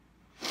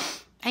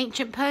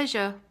 Ancient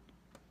Persia.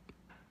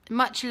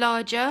 Much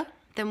larger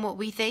than what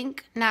we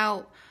think.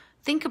 Now,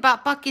 think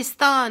about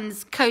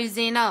Pakistan's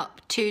cozying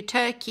up to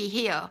Turkey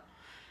here.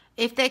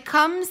 If there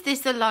comes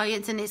this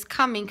alliance, and it's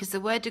coming because the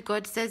word of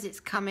God says it's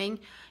coming,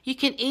 you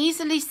can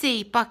easily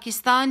see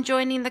Pakistan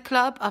joining the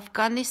club,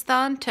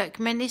 Afghanistan,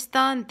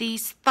 Turkmenistan,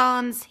 these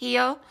stans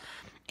here,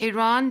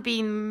 Iran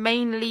being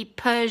mainly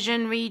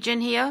Persian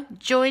region here,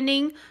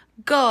 joining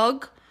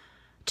Gog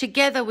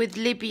together with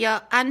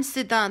Libya and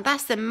Sudan.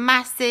 That's a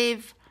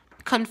massive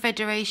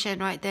confederation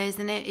right there,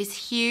 isn't it?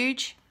 It's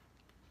huge.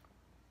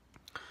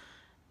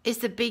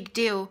 It's a big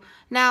deal.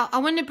 Now, I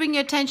want to bring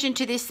your attention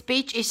to this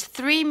speech. It's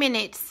 3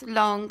 minutes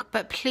long,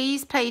 but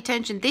please pay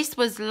attention. This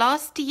was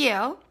last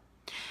year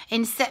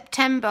in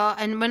September,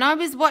 and when I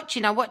was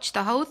watching, I watched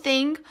the whole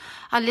thing.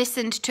 I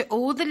listened to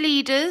all the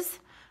leaders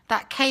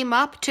that came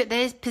up, took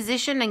their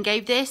position and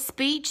gave their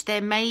speech.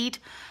 They made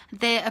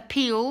their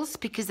appeals,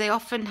 because they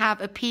often have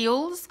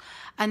appeals,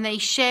 and they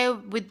share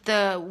with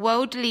the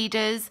world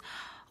leaders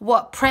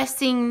what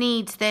pressing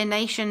needs their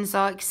nations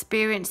are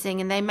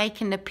experiencing, and they make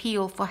an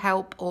appeal for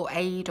help or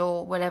aid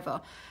or whatever.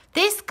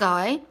 This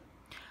guy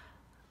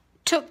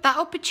took that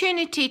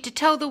opportunity to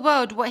tell the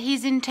world what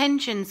his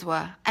intentions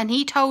were, and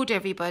he told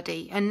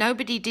everybody, and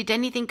nobody did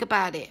anything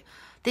about it.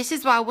 This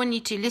is why I want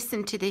you to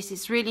listen to this.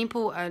 It's really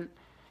important.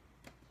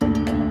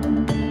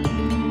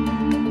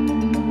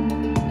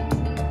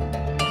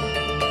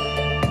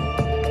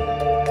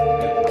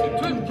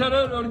 Tüm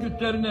terör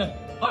örgütlerine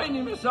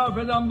aynı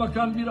mesafeden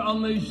bakan bir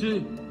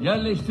anlayışı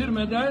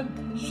yerleştirmeden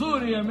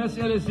Suriye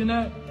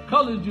meselesine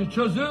kalıcı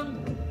çözüm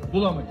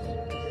bulamayız.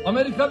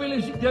 Amerika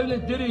Birleşik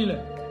Devletleri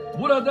ile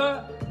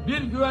burada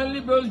bir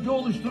güvenli bölge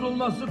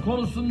oluşturulması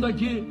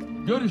konusundaki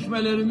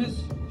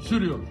görüşmelerimiz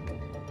sürüyor.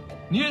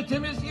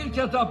 Niyetimiz ilk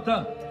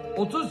etapta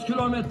 30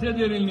 kilometre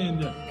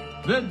derinliğinde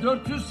ve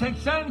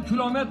 480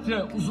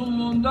 kilometre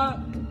uzunluğunda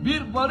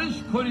bir barış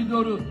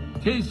koridoru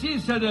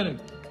tesis ederek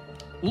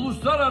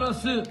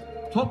uluslararası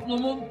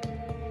toplumun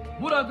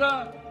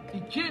burada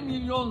 2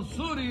 milyon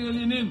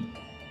Suriyelinin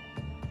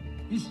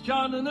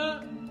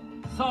iskanını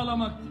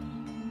sağlamaktır.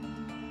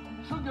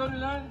 Şu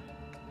görülen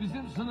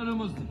bizim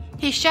sınırımızdır.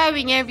 He's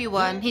showing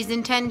everyone his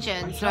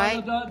intentions, right?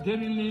 Aşağıda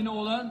derinliğine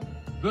olan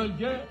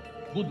bölge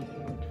budur.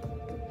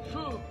 Şu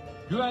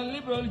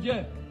güvenli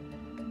bölge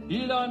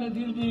ilan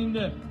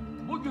edildiğinde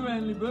bu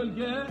güvenli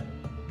bölgeye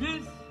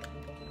biz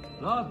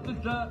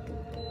rahatlıkla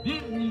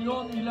 1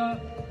 milyon ila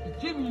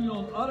 2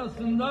 milyon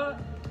arasında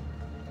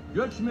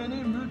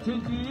göçmeni,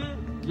 mülteciyi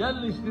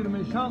yerleştirme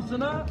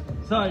şansına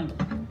sahip.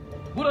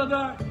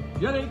 Burada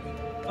gerek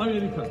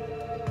Amerika,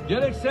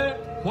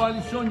 gerekse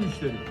koalisyon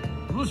güçleri,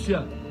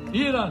 Rusya,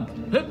 İran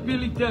hep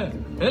birlikte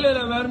el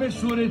ele vermek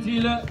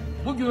suretiyle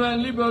bu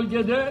güvenli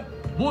bölgede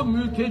bu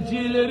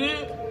mültecileri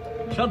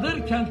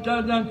çadır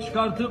kentlerden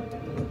çıkartıp,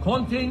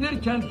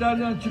 konteyner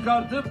kentlerden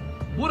çıkartıp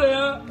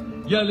buraya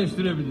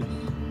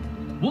yerleştirebiliriz.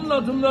 Bunun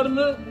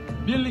adımlarını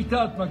birlikte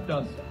atmak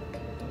lazım.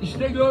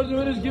 İşte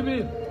gördüğünüz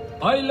gibi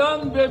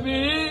Aylan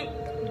bebeği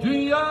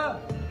dünya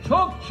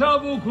çok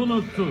çabuk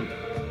unuttu.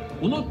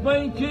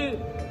 Unutmayın ki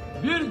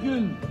bir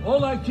gün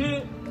ola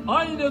ki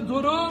aynı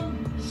durum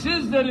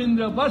sizlerin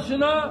de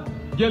başına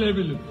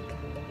gelebilir.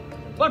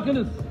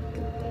 Bakınız,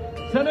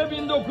 sene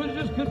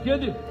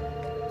 1947.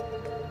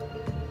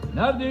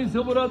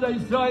 Neredeyse burada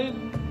İsrail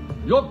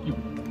yok gibi.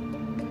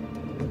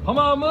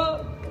 Tamamı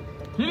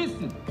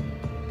Filistin.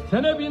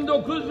 Sene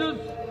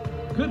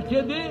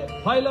 1947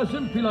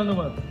 paylaşım planı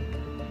var.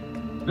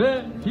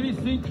 Ve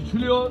Filistin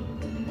küçülüyor,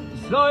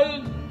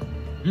 İsrail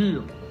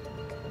büyüyor.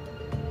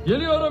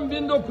 Geliyorum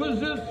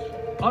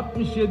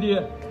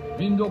 1967'ye,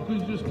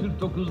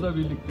 1949'la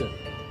birlikte.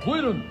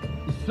 Buyurun,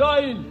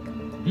 İsrail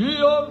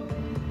büyüyor,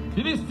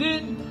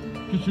 Filistin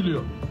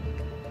küçülüyor.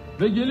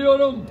 Ve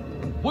geliyorum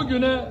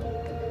bugüne,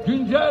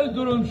 güncel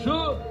durum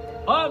şu,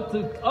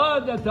 artık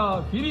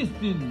adeta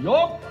Filistin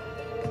yok,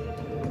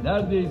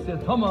 neredeyse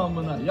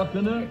tamamına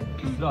yakını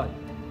İsrail.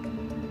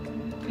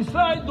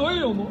 İsrail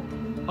doyuyor mu?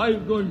 Hayır,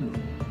 doymuyor.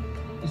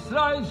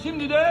 İsrail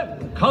şimdi de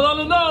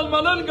kalanını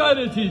almanın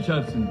gayreti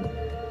içerisinde.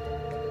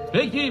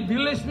 Peki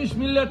Birleşmiş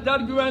Milletler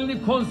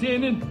Güvenlik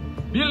Konseyi'nin,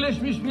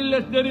 Birleşmiş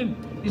Milletler'in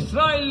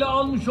İsrail'le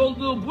almış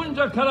olduğu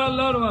bunca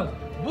kararlar var.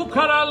 Bu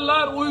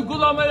kararlar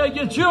uygulamaya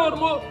geçiyor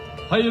mu?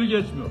 Hayır,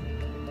 geçmiyor.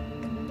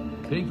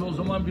 Peki o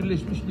zaman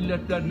Birleşmiş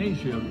Milletler ne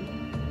işe yarıyor?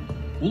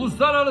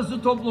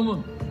 Uluslararası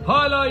toplumun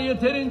hala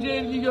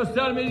yeterince ilgi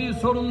göstermediği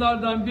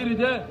sorunlardan biri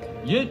de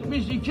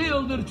 72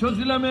 yıldır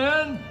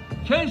çözülemeyen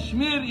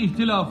Keşmir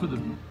ihtilafıdır.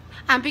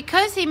 And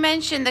because he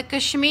mentioned the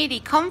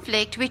Kashmiri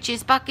conflict, which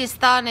is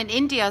Pakistan and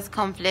India's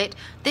conflict,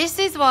 this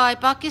is why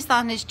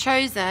Pakistan has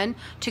chosen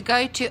to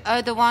go to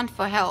Erdogan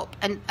for help.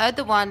 And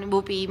Erdogan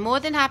will be more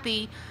than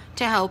happy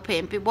to help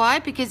him. But why?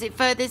 Because it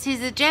furthers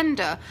his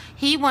agenda.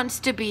 He wants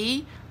to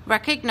be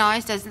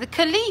recognized as the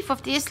Caliph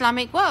of the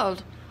Islamic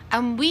world.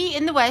 And we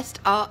in the West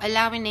are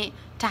allowing it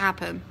to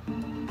happen.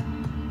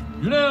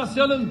 Güney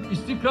Asya'nın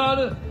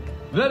istikrarı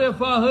ve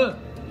refahı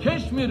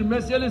Keşmir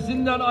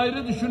meselesinden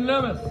ayrı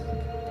düşünülemez.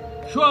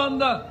 Şu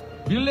anda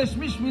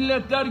Birleşmiş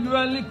Milletler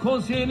Güvenlik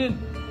Konseyi'nin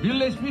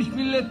Birleşmiş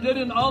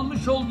Milletler'in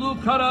almış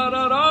olduğu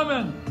karara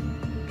rağmen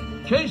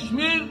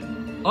Keşmir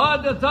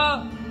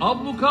adeta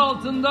abluka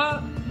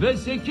altında ve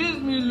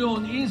 8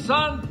 milyon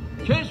insan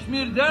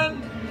Keşmir'den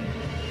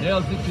ne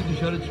yazık ki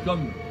dışarı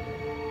çıkamıyor.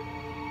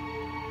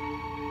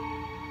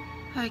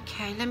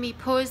 Okay, let me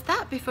pause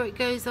that before it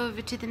goes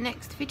over to the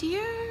next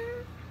video.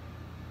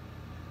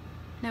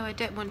 No, I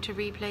don't want to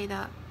replay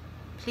that.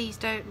 Please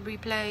don't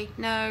replay.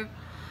 No.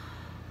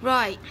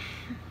 Right.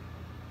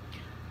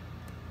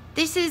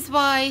 This is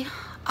why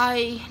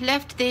I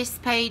left this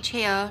page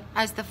here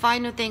as the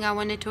final thing I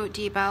want to talk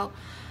to you about.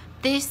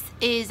 This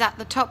is at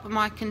the top of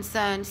my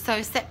concern.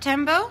 So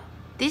September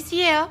this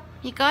year,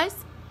 you guys.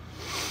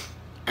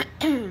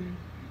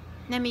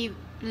 Let me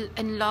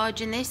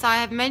enlarge in this. I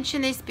have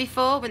mentioned this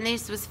before when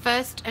this was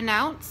first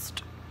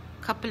announced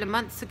a couple of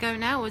months ago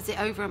now. Was it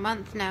over a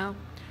month now?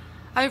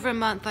 Over a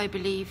month, I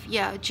believe.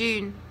 Yeah,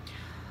 June.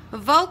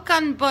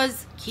 Volkan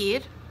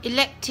Bozkir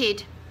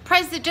elected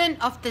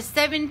president of the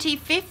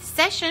 75th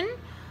session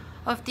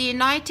of the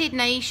United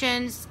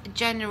Nations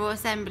General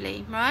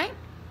Assembly, right?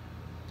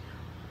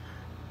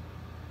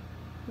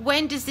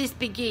 When does this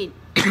begin?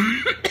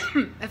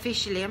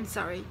 Officially, I'm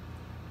sorry.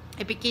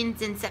 It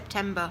begins in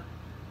September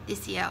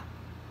this year.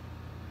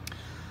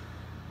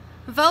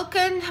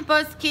 Volkan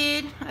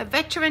Bozkir, a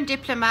veteran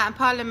diplomat and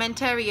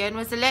parliamentarian,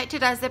 was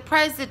elected as the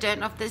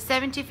president of the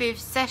 75th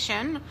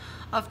session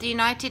of the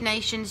United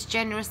Nations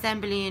General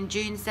Assembly on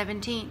June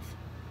 17th.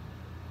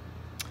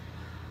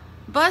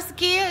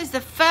 Bozkir is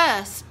the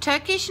first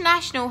Turkish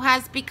national who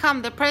has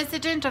become the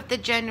president of the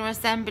General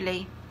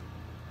Assembly.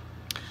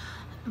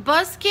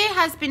 Bozkir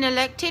has been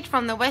elected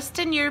from the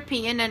Western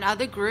European and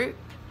other group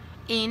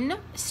in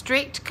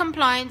strict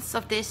compliance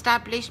of the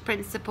established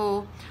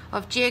principle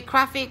of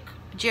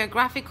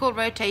geographical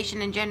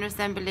rotation and General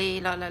Assembly,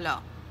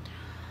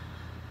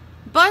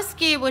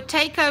 Bozkir will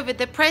take over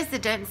the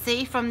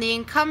presidency from the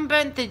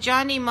incumbent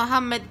Thijani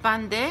Mohammed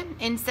Bande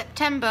in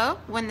September,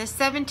 when the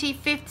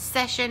 75th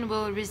session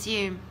will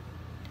resume.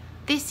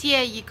 This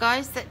year, you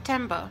guys,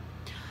 September.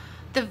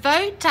 The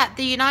vote at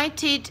the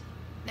United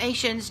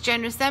Nations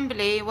General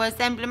Assembly was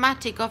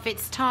emblematic of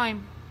its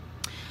time.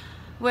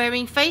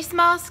 Wearing face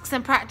masks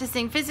and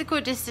practicing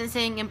physical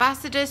distancing,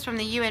 ambassadors from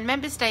the UN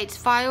member states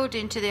filed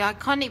into the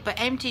iconic but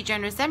empty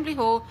General Assembly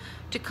Hall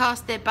to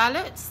cast their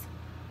ballots.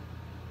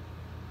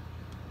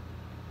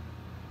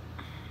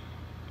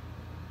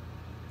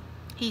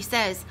 He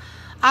says,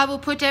 "I will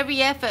put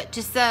every effort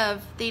to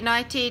serve the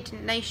United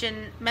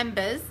Nations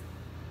members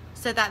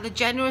so that the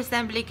General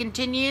Assembly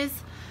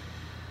continues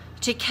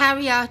to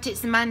carry out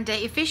its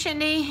mandate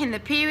efficiently in the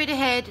period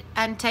ahead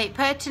and take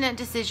pertinent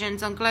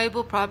decisions on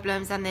global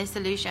problems and their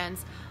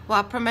solutions,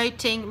 while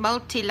promoting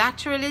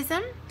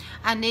multilateralism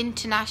and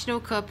international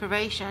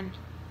cooperation."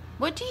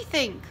 What do you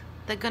think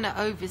they're going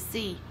to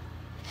oversee?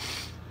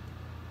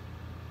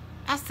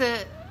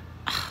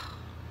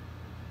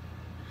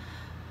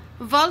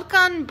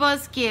 Volkan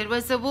Bozkir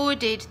was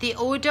awarded the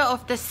Order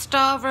of the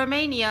Star of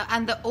Romania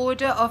and the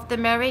Order of the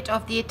Merit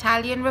of the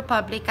Italian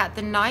Republic at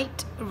the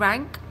Knight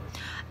rank,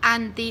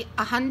 and the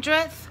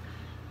 100th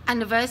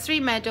Anniversary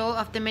Medal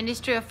of the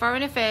Ministry of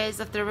Foreign Affairs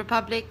of the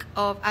Republic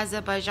of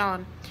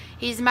Azerbaijan.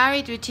 He is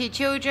married with 2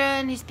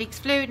 children. He speaks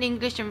fluent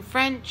English and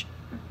French.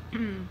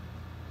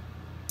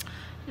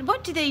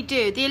 What do they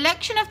do? The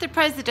election of the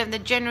President of the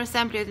General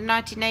Assembly of the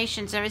United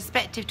Nations and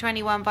respective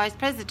 21 Vice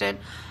President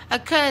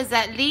occurs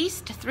at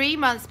least 3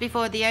 months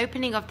before the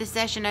opening of the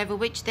session over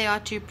which they are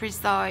to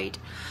preside,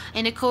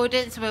 in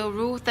accordance with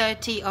Rule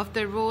 30 of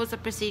the Rules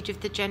of Procedure of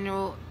the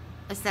General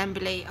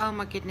Assembly. Oh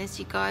my goodness,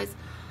 you guys.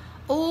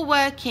 All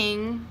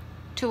working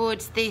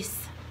towards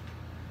this.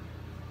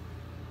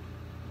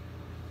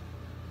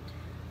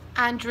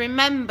 And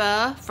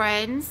remember,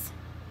 friends,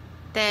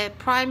 their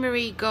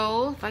primary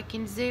goal, if I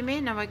can zoom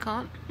in, no I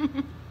can't,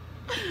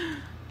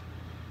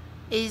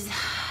 is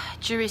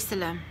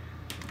Jerusalem.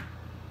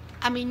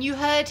 I mean, you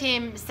heard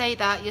him say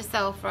that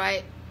yourself,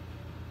 right?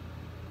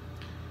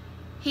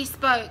 He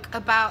spoke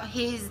about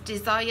his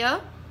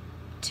desire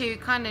to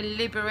kind of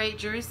liberate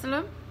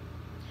Jerusalem.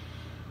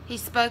 He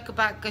spoke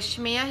about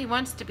Kashmir. He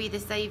wants to be the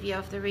savior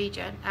of the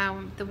region.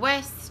 The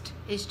West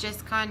is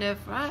just kind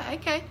of, right,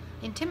 okay,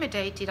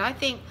 intimidated. I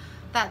think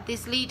that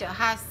this leader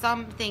has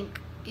something,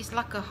 it's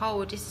like a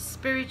hold, it's a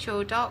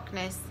spiritual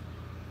darkness.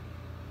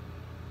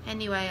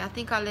 Anyway, I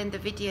think I'll end the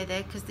video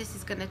there because this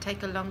is going to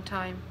take a long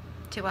time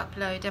to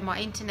upload, and my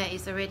internet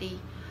is already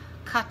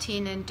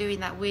cutting and doing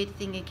that weird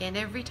thing again.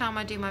 Every time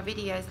I do my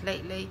videos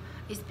lately,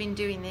 it's been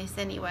doing this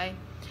anyway.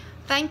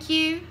 Thank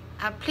you.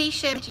 Please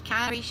share if you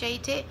can,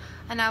 appreciate it,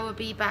 and I will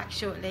be back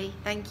shortly.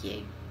 Thank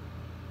you.